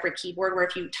like a separate keyboard where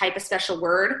if you type a special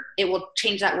word, it will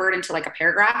change that word into like a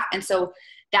paragraph. And so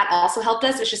that also helped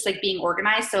us. It's just like being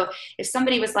organized. So if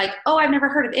somebody was like, oh, I've never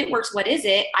heard of It Works, what is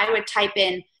it? I would type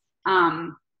in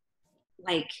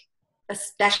like a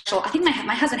special, I think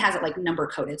my husband has it like number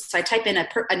coded. So I type in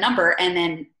a number, and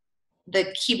then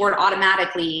the keyboard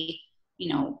automatically,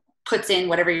 you know, puts in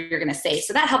whatever you're going to say.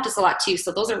 So that helped us a lot too.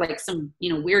 So those are like some,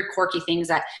 you know, weird, quirky things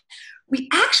that we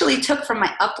actually took from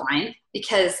my upline,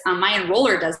 because my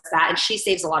enroller does that and she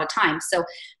saves a lot of time. So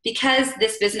because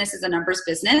this business is a numbers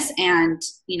business and,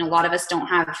 you know, a lot of us don't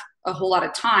have a whole lot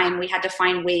of time, we had to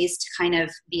find ways to kind of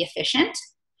be efficient.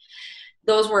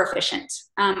 Those were efficient.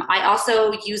 I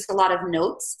also used a lot of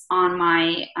notes on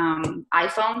my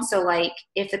iPhone. So like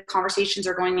if the conversations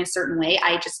are going a certain way,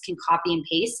 I just can copy and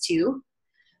paste too.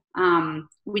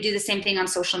 We do the same thing on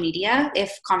social media.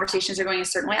 If conversations are going a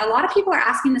certain way, a lot of people are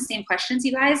asking the same questions,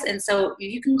 you guys. And so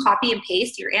you can copy and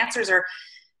paste. Your answers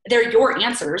they're your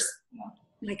answers.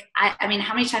 Like, I mean,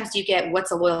 how many times do you get,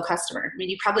 what's a loyal customer? I mean,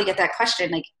 you probably get that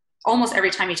question like almost every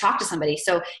time you talk to somebody.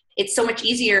 So it's so much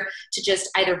easier to just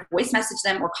either voice message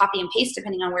them or copy and paste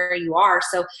depending on where you are.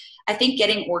 So I think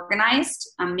getting organized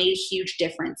made a huge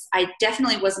difference. I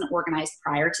definitely wasn't organized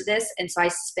prior to this. And so I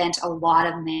spent a lot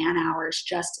of man hours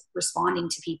just responding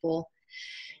to people.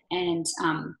 And,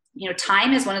 you know,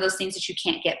 time is one of those things that you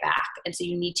can't get back. And so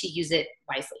you need to use it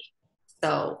wisely.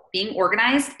 So being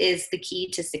organized is the key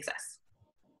to success.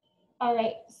 All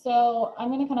right, so I'm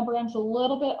going to kind of branch a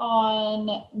little bit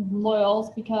on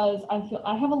loyals, because I feel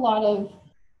I have a lot of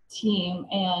team,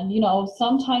 and, you know,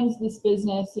 sometimes this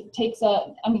business, it takes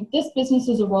this business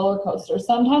is a roller coaster.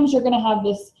 Sometimes you're going to have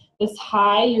this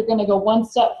high, you're going to go one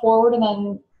step forward, and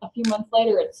then a few months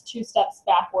later, it's 2 steps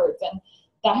backwards. And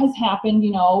that has happened,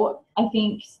 you know. I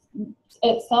think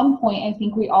at some point, I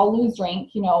think we all lose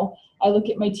rank. You know, I look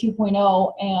at my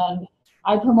 2.0 and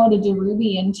I promoted to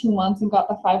Ruby in 2 months and got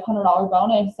the $500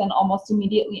 bonus, and almost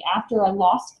immediately after I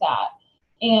lost that.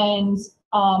 And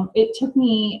it took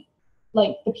me,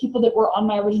 like, the people that were on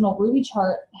my original Ruby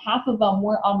chart, half of them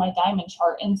weren't on my diamond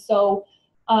chart. And so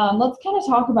let's kind of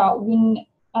talk about when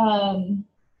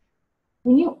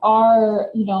you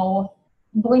are, you know,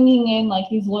 bringing in like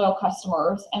these loyal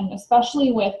customers, and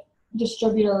especially with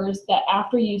distributors that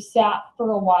after you sat for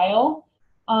a while,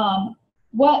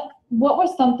 what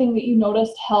was something that you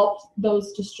noticed helped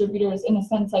those distributors, in a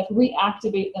sense, like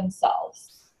reactivate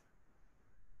themselves?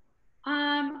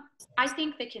 I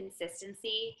think the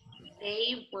consistency,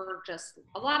 they were just,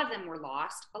 a lot of them were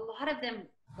lost. A lot of them,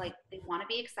 like, they want to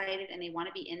be excited and they want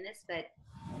to be in this, but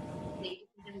they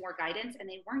needed more guidance, and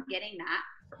they weren't getting that,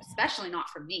 especially not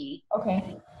from me.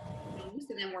 Okay.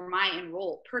 Most of them were my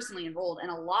personally enrolled.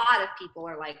 And a lot of people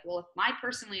are like, well, if my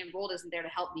personally enrolled isn't there to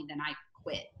help me, then I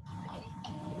quit.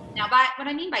 Now, what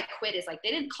I mean by quit is like,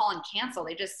 they didn't call and cancel.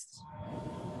 They just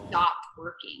stopped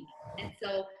working. And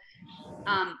so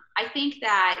I think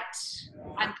that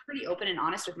I'm pretty open and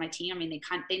honest with my team. I mean,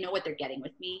 they know what they're getting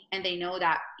with me, and they know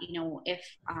that, you know, if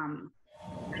I'm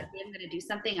going to do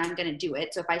something, I'm going to do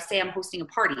it. So if I say I'm hosting a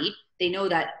party, they know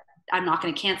that I'm not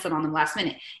going to cancel it on the last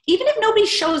minute. Even if nobody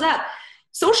shows up,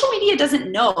 social media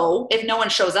doesn't know if no one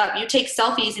shows up. You take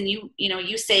selfies and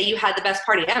you say you had the best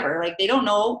party ever. Like, they don't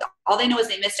know. All they know is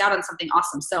they missed out on something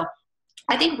awesome. So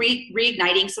I think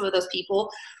reigniting some of those people,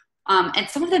 and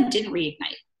some of them didn't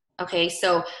reignite. Okay.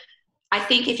 So I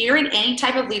think if you're in any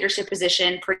type of leadership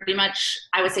position, pretty much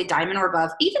I would say diamond or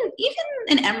above, even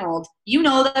an emerald, you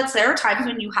know that there are times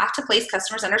when you have to place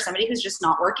customers under somebody who's just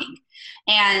not working.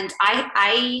 And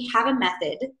I have a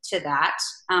method to that.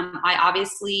 I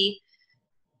obviously,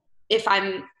 if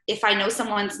I know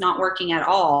someone's not working at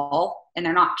all and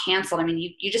they're not canceled, I mean,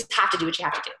 you just have to do what you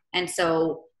have to do. And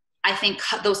so I think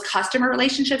those customer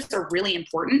relationships are really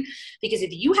important, because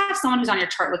if you have someone who's on your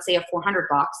chart, let's say a 400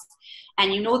 box,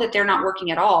 and you know that they're not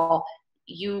working at all,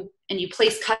 you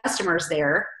place customers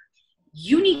there,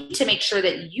 you need to make sure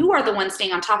that you are the one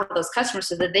staying on top of those customers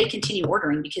so that they continue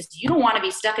ordering, because you don't want to be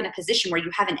stuck in a position where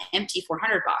you have an empty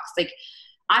 400 box. Like,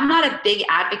 I'm not a big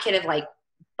advocate of like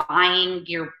buying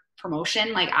your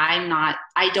promotion. Like,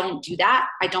 I don't do that.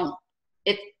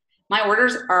 If my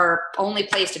orders are only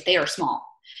placed if they are small.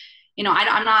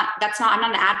 I'm not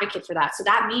an advocate for that. So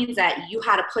that means that you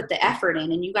had to put the effort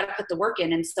in and you got to put the work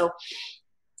in. And so,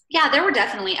 yeah, there were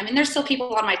definitely, there's still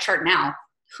people on my chart now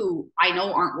who I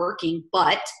know aren't working,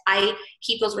 but I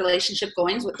keep those relationships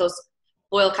going with those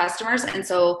loyal customers. And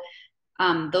so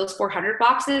those 400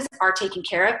 boxes are taken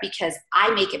care of because I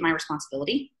make it my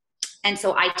responsibility. And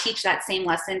so I teach that same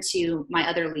lesson to my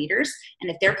other leaders.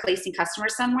 And if they're placing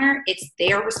customers somewhere, it's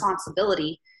their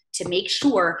responsibility to make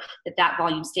sure that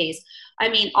volume stays.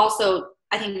 Also,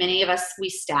 I think many of us, we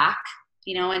stack,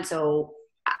 and so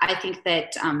I think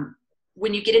that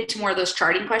when you get into more of those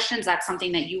charting questions, that's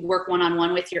something that you work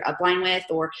one-on-one with your upline with,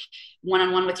 or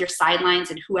one-on-one with your sidelines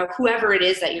and whoever it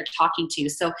is that you're talking to.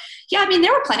 So yeah,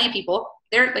 there were plenty of people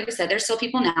there. Like I said, there's still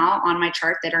people now on my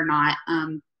chart that are not,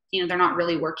 they're not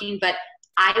really working, but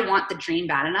I want the dream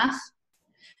bad enough.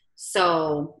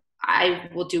 So I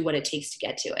will do what it takes to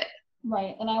get to it.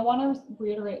 Right. And I want to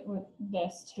reiterate with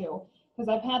this too, because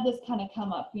I've had this kind of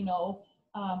come up,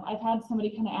 I've had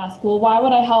somebody kind of ask, well, why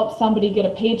would I help somebody get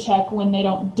a paycheck when they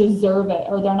don't deserve it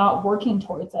or they're not working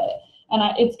towards it?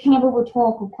 And it's kind of a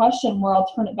rhetorical question where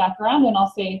I'll turn it back around and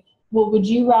I'll say, well, would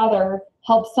you rather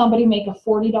help somebody make a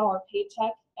 $40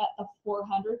 paycheck at the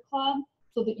 400 club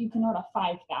so that you can earn a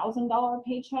 $5,000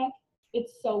 paycheck?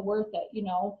 It's so worth it.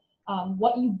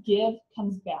 What you give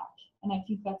comes back. And I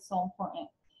think that's so important.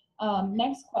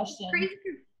 Next question.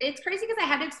 It's crazy because I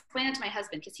had to explain it to my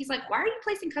husband, because he's like, why are you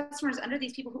placing customers under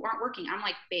these people who aren't working? I'm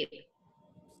like, babe,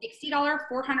 $60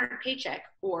 400 paycheck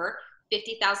or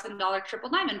 $50,000 triple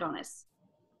diamond bonus.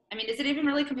 Is it even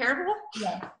really comparable?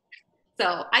 Yeah.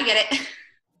 So I get it.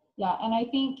 Yeah. And I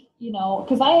think,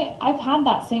 because I've had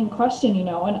that same question,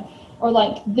 or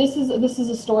like, this is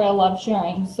a story I love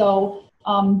sharing. So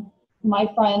my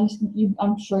friend,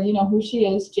 I'm sure you know who she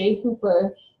is, Jay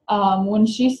Hooper. When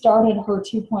she started her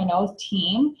 2.0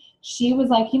 team, she was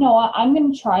like, you know what, I'm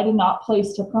going to try to not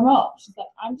place to promote. She's like,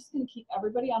 I'm just going to keep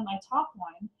everybody on my top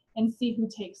line and see who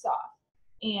takes off.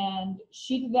 And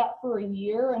she did that for a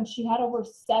year, and she had over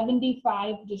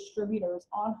 75 distributors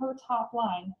on her top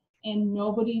line, and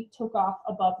nobody took off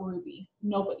above Ruby.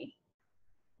 Nobody.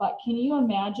 But can you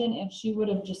imagine if she would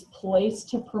have just placed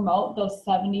to promote those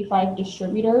 75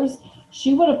 distributors?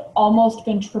 She would have almost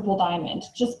been triple diamond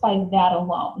just by that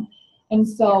alone. And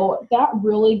so that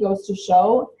really goes to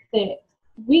show that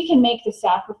we can make the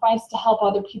sacrifice to help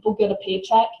other people get a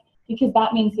paycheck, because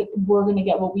that means that we're going to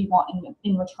get what we want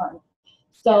in return.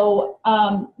 So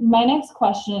my next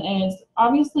question is,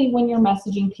 obviously when you're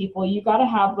messaging people, you got to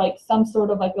have like some sort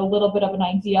of like a little bit of an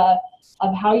idea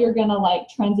of how you're going to like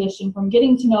transition from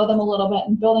getting to know them a little bit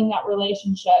and building that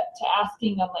relationship to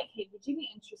asking them like, hey, would you be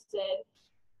interested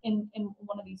in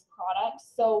one of these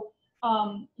products? So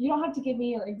you don't have to give me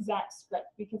your exact script,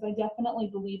 because I definitely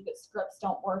believe that scripts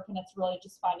don't work, and it's really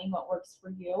just finding what works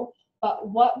for you. But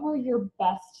what were your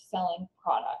best selling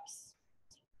products?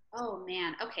 Oh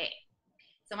man. Okay.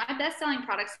 So my best-selling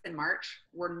products in March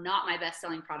were not my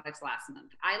best-selling products last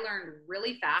month. I learned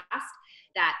really fast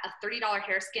that a $30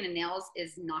 hair, skin, and nails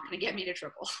is not going to get me to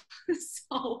triple.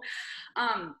 So,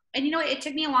 and it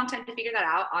took me a long time to figure that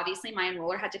out. Obviously, my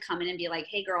enroller had to come in and be like,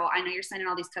 hey, girl, I know you're sending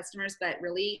all these customers, but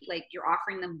really, like, you're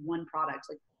offering them one product.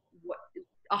 Like,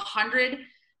 100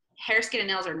 hair, skin, and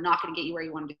nails are not going to get you where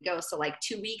you wanted to go. So, like,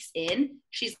 2 weeks in,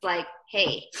 she's like,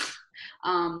 hey,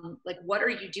 like, what are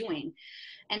you doing?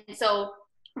 And so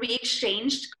we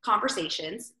exchanged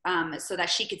conversations so that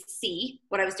she could see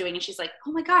what I was doing. And she's like,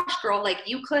 oh my gosh, girl, like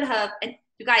you could have, and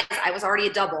you guys, I was already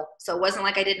a double. So it wasn't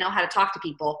like I didn't know how to talk to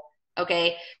people.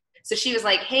 Okay. So she was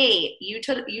like, hey, you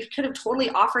could have totally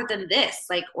offered them this,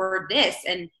 like, or this,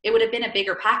 and it would have been a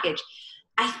bigger package.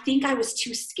 I think I was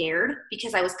too scared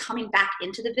because I was coming back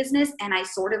into the business and I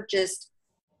sort of just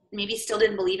maybe still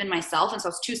didn't believe in myself. And so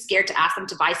I was too scared to ask them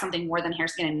to buy something more than hair,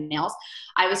 skin, and nails.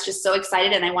 I was just so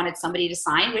excited and I wanted somebody to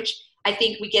sign, which I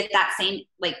think we get that same,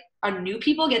 like our new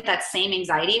people get that same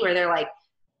anxiety where they're like,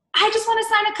 I just want to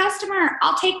sign a customer.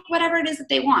 I'll take whatever it is that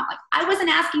they want. Like I wasn't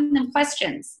asking them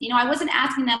questions. You know, I wasn't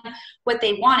asking them what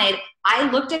they wanted.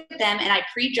 I looked at them and I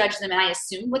prejudged them and I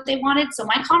assumed what they wanted. So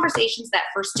my conversations that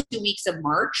first 2 weeks of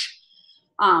March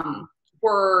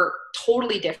were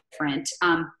totally different.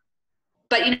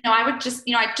 But, you know, I would just,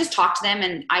 you know, I just talk to them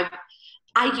and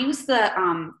I use the,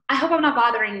 I hope I'm not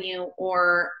bothering you,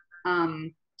 or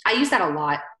I use that a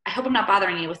lot. I hope I'm not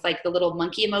bothering you, with like the little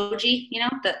monkey emoji, you know,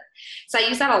 so I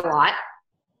use that a lot.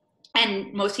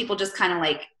 And most people just kind of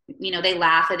like, you know, they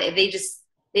laugh at it.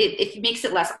 It makes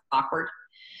it less awkward.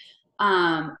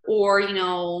 Or, you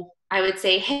know, I would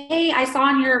say, hey, I saw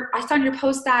on your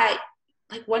post that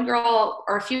like one girl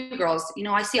or a few girls, you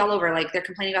know, I see all over, like they're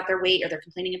complaining about their weight, or they're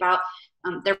complaining about,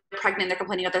 they're pregnant, they're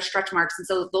complaining about their stretch marks. And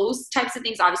so those types of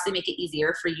things obviously make it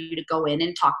easier for you to go in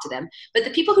and talk to them. But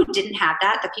the people who didn't have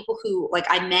that, the people who like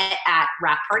I met at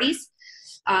wrap parties,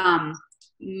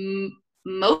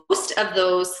 most of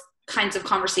those kinds of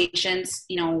conversations,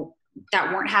 you know,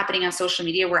 that weren't happening on social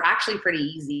media were actually pretty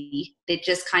easy. They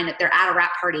just they're at a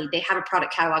wrap party. They have a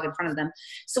product catalog in front of them.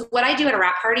 So what I do at a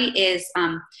wrap party is,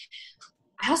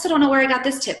 I also don't know where I got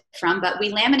this tip from, but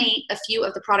we laminate a few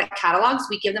of the product catalogs.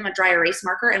 We give them a dry erase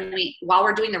marker, and while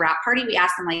we're doing the wrap party, we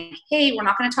ask them like, hey, we're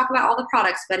not going to talk about all the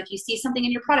products, but if you see something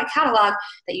in your product catalog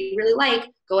that you really like,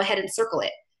 go ahead and circle it.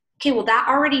 Okay, well, that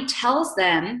already tells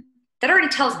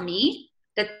me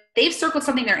that they've circled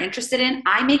something they're interested in.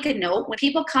 I make a note. When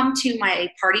people come to my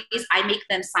parties, I make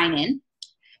them sign in,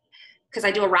 because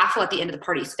I do a raffle at the end of the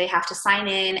party. So they have to sign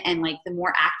in, and like the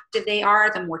more active they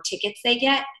are, the more tickets they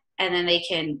get. And then they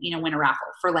can, you know, win a raffle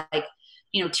for like,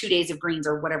 you know, 2 days of greens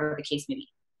or whatever the case may be.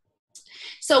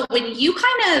 So when you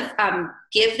kind of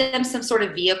give them some sort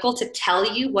of vehicle to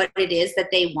tell you what it is that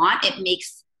they want, it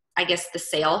makes, I guess, the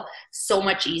sale so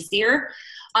much easier.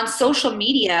 On social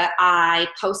media, I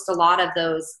post a lot of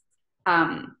those.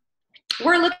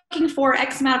 We're looking for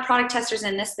X amount of product testers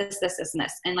in this, and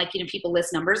this. And like, you know, people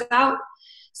list numbers out.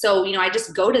 So, you know, I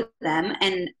just go to them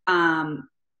and,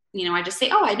 you know, I just say,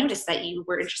 oh, I noticed that you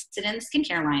were interested in the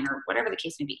skincare line, or whatever the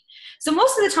case may be. So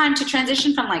most of the time, to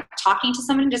transition from like talking to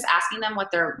someone, just asking them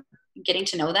what they're getting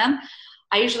to know them,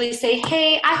 I usually say,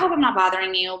 hey, I hope I'm not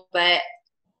bothering you, but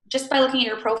just by looking at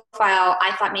your profile,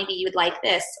 I thought maybe you would like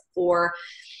this. Or,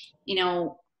 you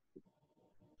know,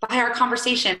 by our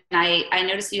conversation, I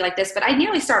noticed you like this, but I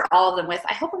nearly start all of them with,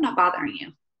 I hope I'm not bothering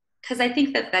you. Because I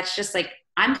think that that's just like,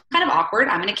 I'm kind of awkward.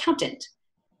 I'm an accountant.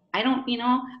 I don't, you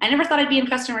know, I never thought I'd be in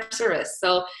customer service.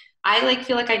 So I like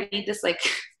feel like I need this, like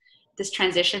this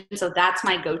transition. So that's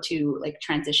my go-to like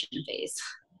transition phase.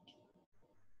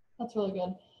 That's really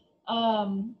good.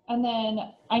 And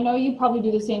then I know you probably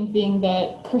do the same thing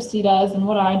that Christy does and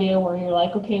what I do, where you're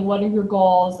like, okay, what are your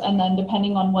goals? And then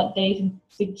depending on what they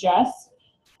suggest,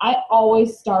 I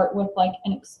always start with like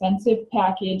an expensive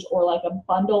package or like a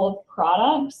bundle of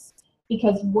products.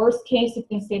 Because worst case, if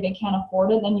they say they can't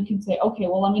afford it, then you can say, okay,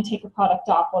 well, let me take a product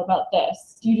off. What about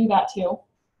this? Do you do that too?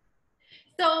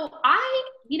 So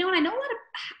you know, and I know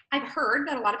I've heard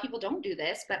that a lot of people don't do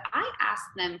this, but I ask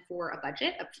them for a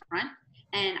budget up front.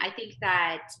 And I think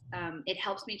that it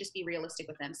helps me just be realistic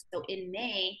with them. So in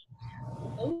May,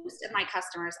 most of my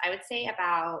customers, I would say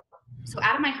out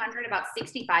of my 100, about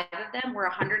 65 of them were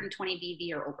 120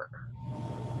 BV or over.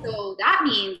 So that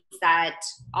means that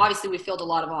obviously we filled a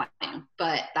lot of volume,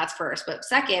 but that's first. But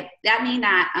second, that means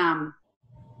that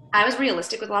I was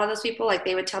realistic with a lot of those people. Like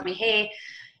they would tell me, hey,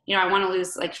 you know, I want to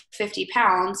lose like 50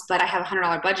 pounds, but I have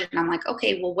 $100 budget. And I'm like,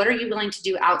 okay, well, what are you willing to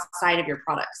do outside of your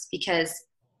products? Because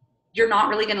you're not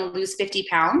really going to lose 50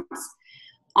 pounds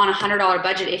on a $100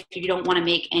 budget if you don't want to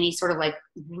make any sort of like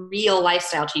real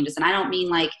lifestyle changes. And I don't mean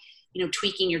like, you know,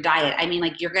 tweaking your diet. I mean,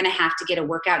 like you're going to have to get a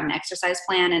workout and exercise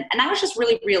plan. And I was just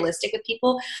really realistic with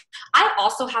people. I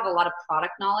also have a lot of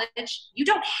product knowledge. You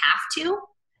don't have to.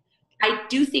 I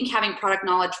do think having product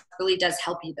knowledge really does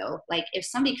help you though. Like if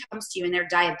somebody comes to you and they're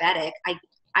diabetic,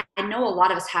 I know a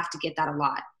lot of us have to get that a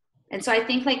lot. And so I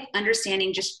think like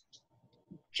understanding just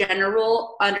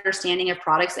general understanding of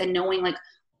products and knowing like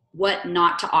what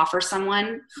not to offer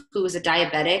someone who is a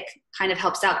diabetic kind of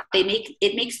helps out.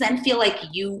 It makes them feel like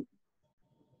you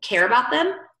care about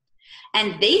them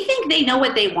and they think they know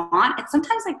what they want, and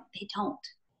sometimes like they don't,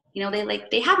 you know,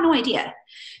 they have no idea.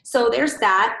 So there's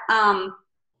that.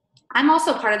 I'm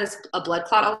also part of this a blood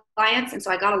clot alliance, and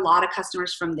so I got a lot of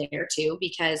customers from there too,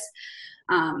 because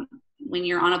when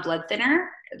you're on a blood thinner,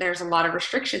 there's a lot of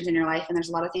restrictions in your life, and there's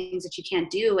a lot of things that you can't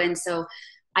do. And so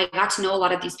I got to know a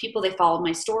lot of these people. They followed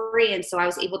my story, and so I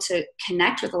was able to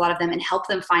connect with a lot of them and help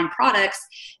them find products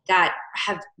that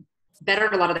have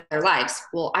bettered a lot of their lives.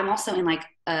 Well, I'm also in like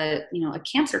a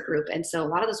cancer group, and so a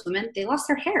lot of those women, they lost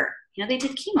their hair. They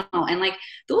did chemo, and like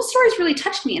those stories really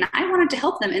touched me, and I wanted to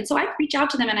help them. And so I'd reach out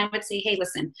to them and I would say, hey,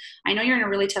 listen, I know you're in a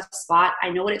really tough spot. I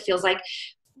know what it feels like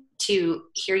to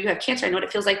hear you have cancer. I know what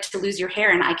it feels like to lose your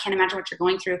hair, and I can't imagine what you're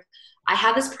going through. I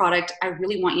have this product. I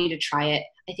really want you to try it.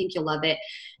 I think you'll love it.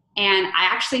 And I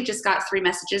actually just got 3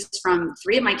 messages from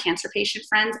 3 of my cancer patient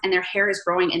friends, and their hair is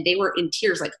growing, and they were in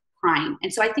tears, like crying.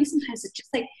 And so I think sometimes it's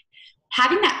just like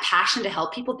having that passion to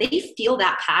help people. They feel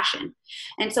that passion.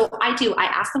 And so I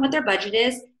ask them what their budget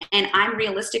is, and I'm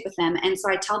realistic with them. And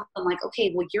so I tell them like,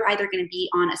 okay, well, you're either going to be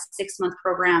on a 6-month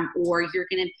program, or we're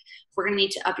going to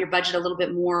need to up your budget a little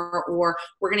bit more, or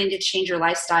we're going to need to change your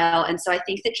lifestyle. And so I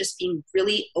think that just being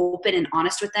really open and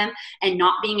honest with them, and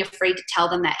not being afraid to tell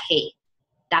them that, hey,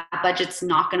 that budget's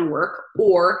not going to work,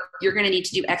 or you're going to need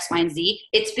to do X, Y, and Z.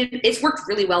 It's worked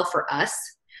really well for us.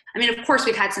 I mean, of course,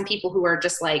 we've had some people who are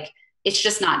just like, it's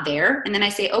just not there. And then I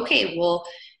say, okay, well,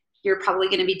 you're probably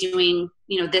going to be doing,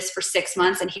 this for 6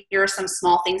 months. And here are some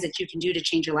small things that you can do to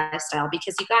change your lifestyle.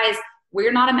 Because you guys,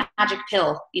 we're not a magic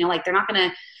pill. Like they're not going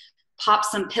to pop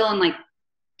some pill and like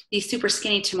be super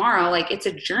skinny tomorrow. Like it's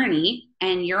a journey,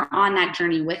 and you're on that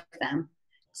journey with them.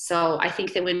 So I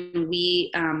think that when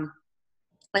we,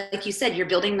 like you said, you're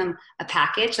building them a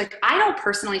package. Like I don't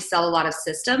personally sell a lot of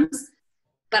systems,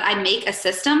 but I make a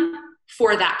system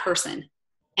for that person.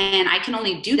 And I can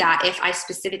only do that if I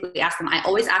specifically ask them. I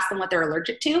always ask them what they're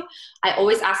allergic to. I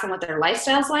always ask them what their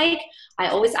lifestyle's like. I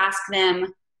always ask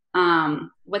them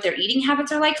what their eating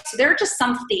habits are like. So there are just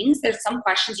some things, there's some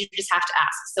questions you just have to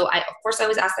ask. So of course, I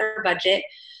always ask their budget.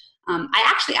 I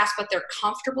actually ask what they're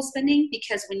comfortable spending,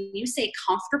 because when you say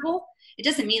comfortable, it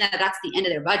doesn't mean that that's the end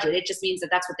of their budget. It just means that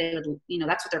that's what they would,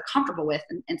 that's what they're comfortable with.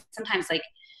 And sometimes like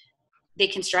they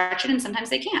can stretch it, and sometimes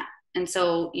they can't. And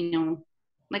so,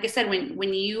 like I said,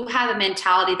 when you have a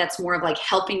mentality that's more of like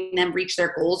helping them reach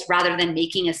their goals rather than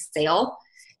making a sale,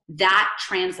 that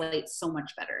translates so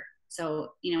much better.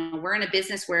 So, we're in a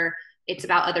business where it's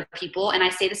about other people. And I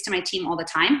say this to my team all the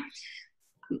time.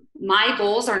 My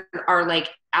goals are like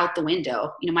out the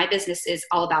window. My business is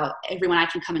all about everyone I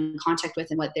can come in contact with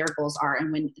and what their goals are.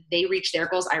 And when they reach their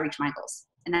goals, I reach my goals.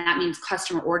 And that means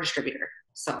customer or distributor.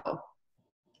 So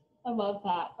I love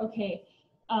that. Okay.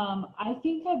 I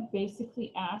think I've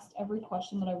basically asked every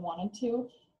question that I wanted to.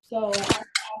 So I'll ask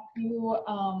you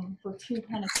for 2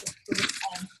 kind of tips for this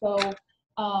time.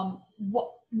 So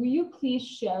will you please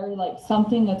share like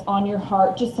something that's on your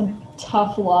heart, just some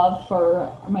tough love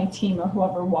for my team or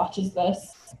whoever watches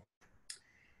this?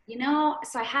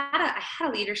 So I had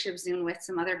a leadership Zoom with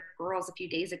some other girls a few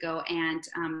days ago, and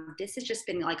this has just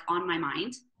been like on my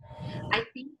mind. I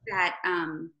think that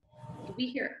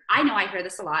I know I hear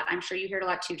this a lot. I'm sure you hear it a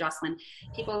lot too, Jocelyn.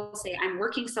 People say, I'm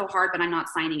working so hard, but I'm not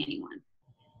signing anyone.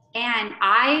 And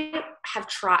I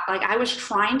was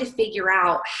trying to figure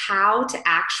out how to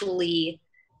actually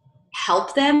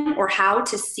help them, or how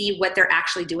to see what they're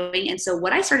actually doing. And so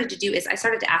what I started to do is I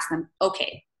started to ask them,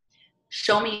 okay,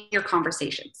 show me your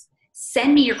conversations.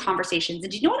 Send me your conversations.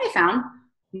 And do you know what I found?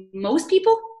 Most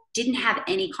people didn't have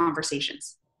any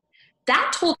conversations.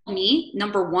 That told me,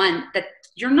 number one, that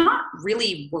you're not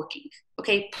really working,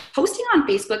 okay? Posting on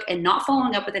Facebook and not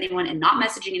following up with anyone and not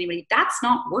messaging anybody, that's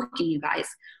not working, you guys.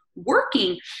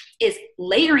 Working is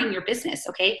layering your business,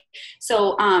 okay?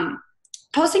 So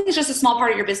posting is just a small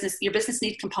part of your business. Your business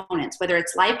needs components, whether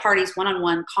it's live parties,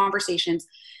 one-on-one conversations.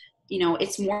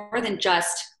 It's more than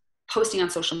just posting on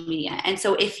social media. And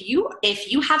so if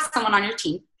you have someone on your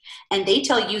team and they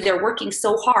tell you they're working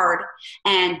so hard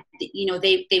and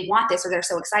they want this, or they're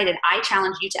so excited, I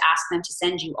challenge you to ask them to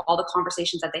send you all the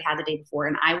conversations that they had the day before.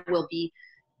 And I will be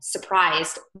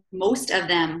surprised. Most of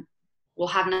them will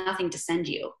have nothing to send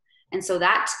you. And so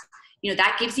that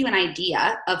gives you an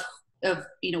idea of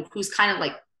who's kind of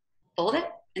like full of it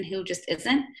and who just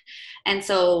isn't. And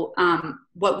so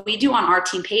what we do on our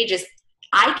team page is,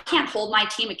 I can't hold my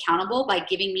team accountable by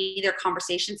giving me their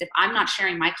conversations if I'm not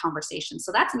sharing my conversations.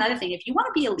 So that's another thing. If you want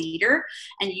to be a leader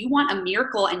and you want a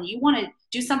miracle and you want to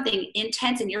do something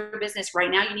intense in your business right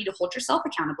now, you need to hold yourself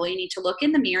accountable. You need to look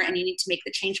in the mirror and you need to make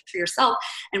the change for yourself.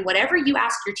 And whatever you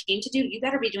ask your team to do, you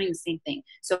better be doing the same thing.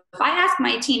 So if I ask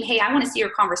my team, hey, I want to see your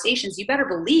conversations, you better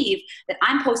believe that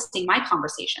I'm posting my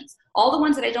conversations. All the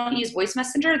ones that I don't use voice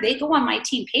messenger, they go on my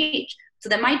team page. so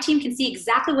that my team can see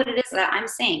exactly what it is that I'm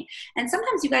saying. And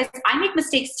sometimes, you guys, I make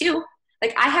mistakes too.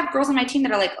 Like, I have girls on my team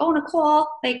that are like, oh, Nicole,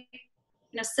 like,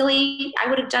 silly, I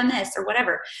would have done this or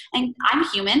whatever. And I'm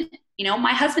human.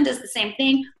 My husband does the same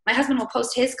thing. My husband will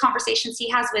post his conversations he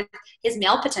has with his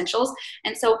male potentials.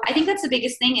 And so I think that's the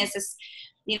biggest thing is this,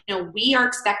 we are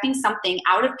expecting something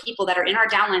out of people that are in our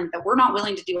downline that we're not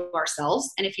willing to do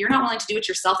ourselves. And if you're not willing to do it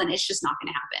yourself, then it's just not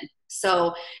going to happen.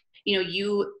 So,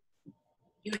 you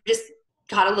just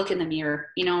got to look in the mirror.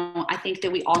 I think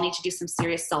that we all need to do some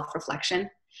serious self-reflection.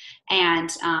 And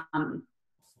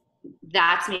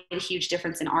that's made a huge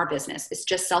difference in our business. It's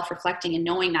just self-reflecting and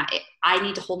knowing that I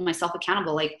need to hold myself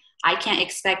accountable. Like, I can't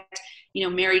expect,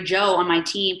 Mary Jo on my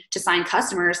team to sign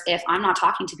customers if I'm not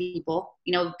talking to people.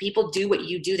 People do what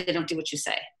you do. They don't do what you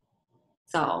say.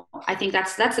 So I think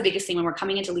that's the biggest thing when we're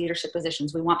coming into leadership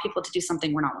positions. We want people to do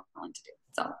something we're not willing to do.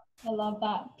 So I love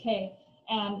that. Okay.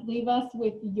 And leave us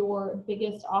with your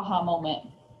biggest aha moment.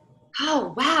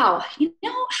 Oh, wow.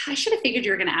 I should have figured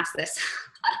you were going to ask this.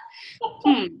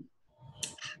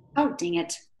 Oh, dang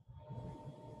it.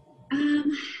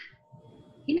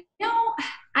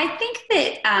 I think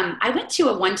that I went to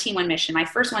a 1 Team 1 Mission, my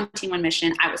first 1 Team 1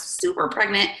 Mission. I was super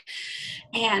pregnant,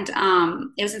 and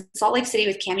it was in Salt Lake City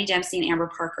with Cammie Dempsey and Amber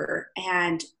Parker.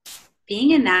 And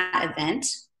being in that event,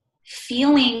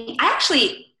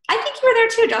 I think you were there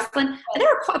too, Jocelyn. There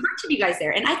were quite a bunch of you guys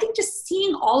there. And I think just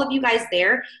seeing all of you guys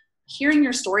there, hearing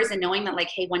your stories and knowing that, like,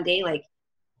 hey, one day, like,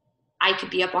 I could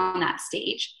be up on that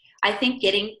stage. I think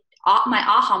getting my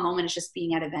aha moment is just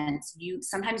being at events.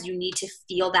 Sometimes you need to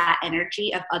feel that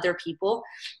energy of other people.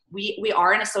 We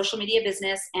are in a social media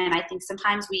business, and I think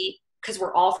sometimes because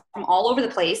we're all from all over the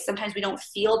place, sometimes we don't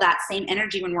feel that same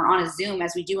energy when we're on a Zoom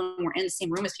as we do when we're in the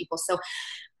same room as people. So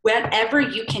whatever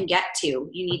you can get to,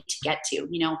 you need to get to.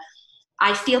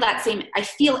 I feel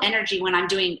energy when I'm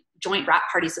doing joint wrap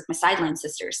parties with my sideline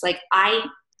sisters. Like,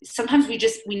 sometimes we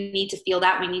need to feel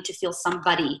that. We need to feel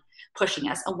somebody pushing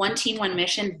us. A 1 Team 1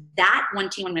 Mission, that 1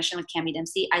 Team 1 Mission with Cammie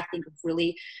Dempsey, I think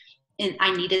really, and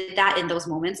I needed that in those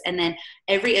moments. And then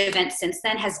every event since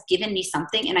then has given me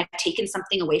something, and I've taken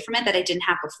something away from it that I didn't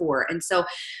have before. And so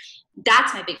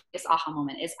that's my biggest aha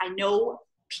moment is I know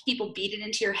people beat it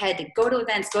into your head to go to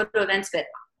events, but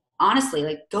honestly,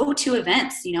 like, go to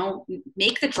events,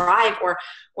 make the drive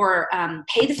or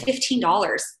pay the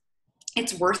 $15.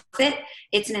 It's worth it.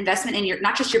 It's an investment in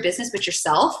not just your business, but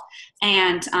yourself.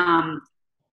 And, I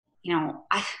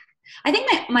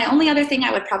think my only other thing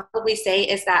I would probably say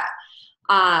is that,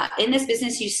 in this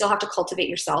business, you still have to cultivate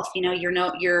yourself. It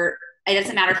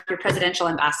doesn't matter if you're presidential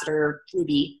ambassador or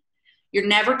Ruby, you're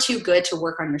never too good to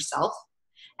work on yourself.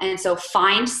 And so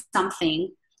find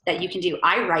something that you can do.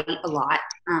 I write a lot.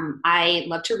 I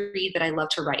love to read, but I love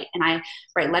to write. And I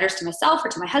write letters to myself or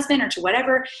to my husband or to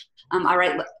whatever.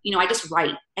 I just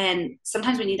write. And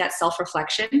sometimes we need that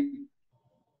self-reflection.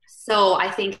 So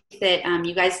I think that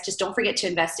you guys just don't forget to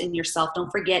invest in yourself.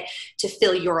 Don't forget to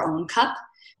fill your own cup,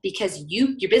 because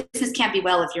your business can't be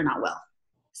well if you're not well.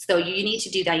 So you need to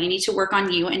do that. You need to work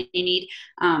on you, and you need,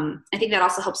 I think that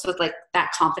also helps with, like,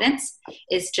 that confidence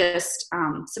is just,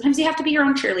 sometimes you have to be your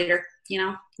own cheerleader,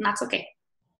 and that's okay.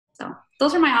 So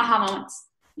those are my aha moments.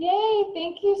 Yay.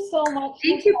 Thank you so much.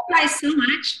 Thank you guys so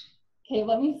much. Okay,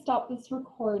 let me stop this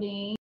recording.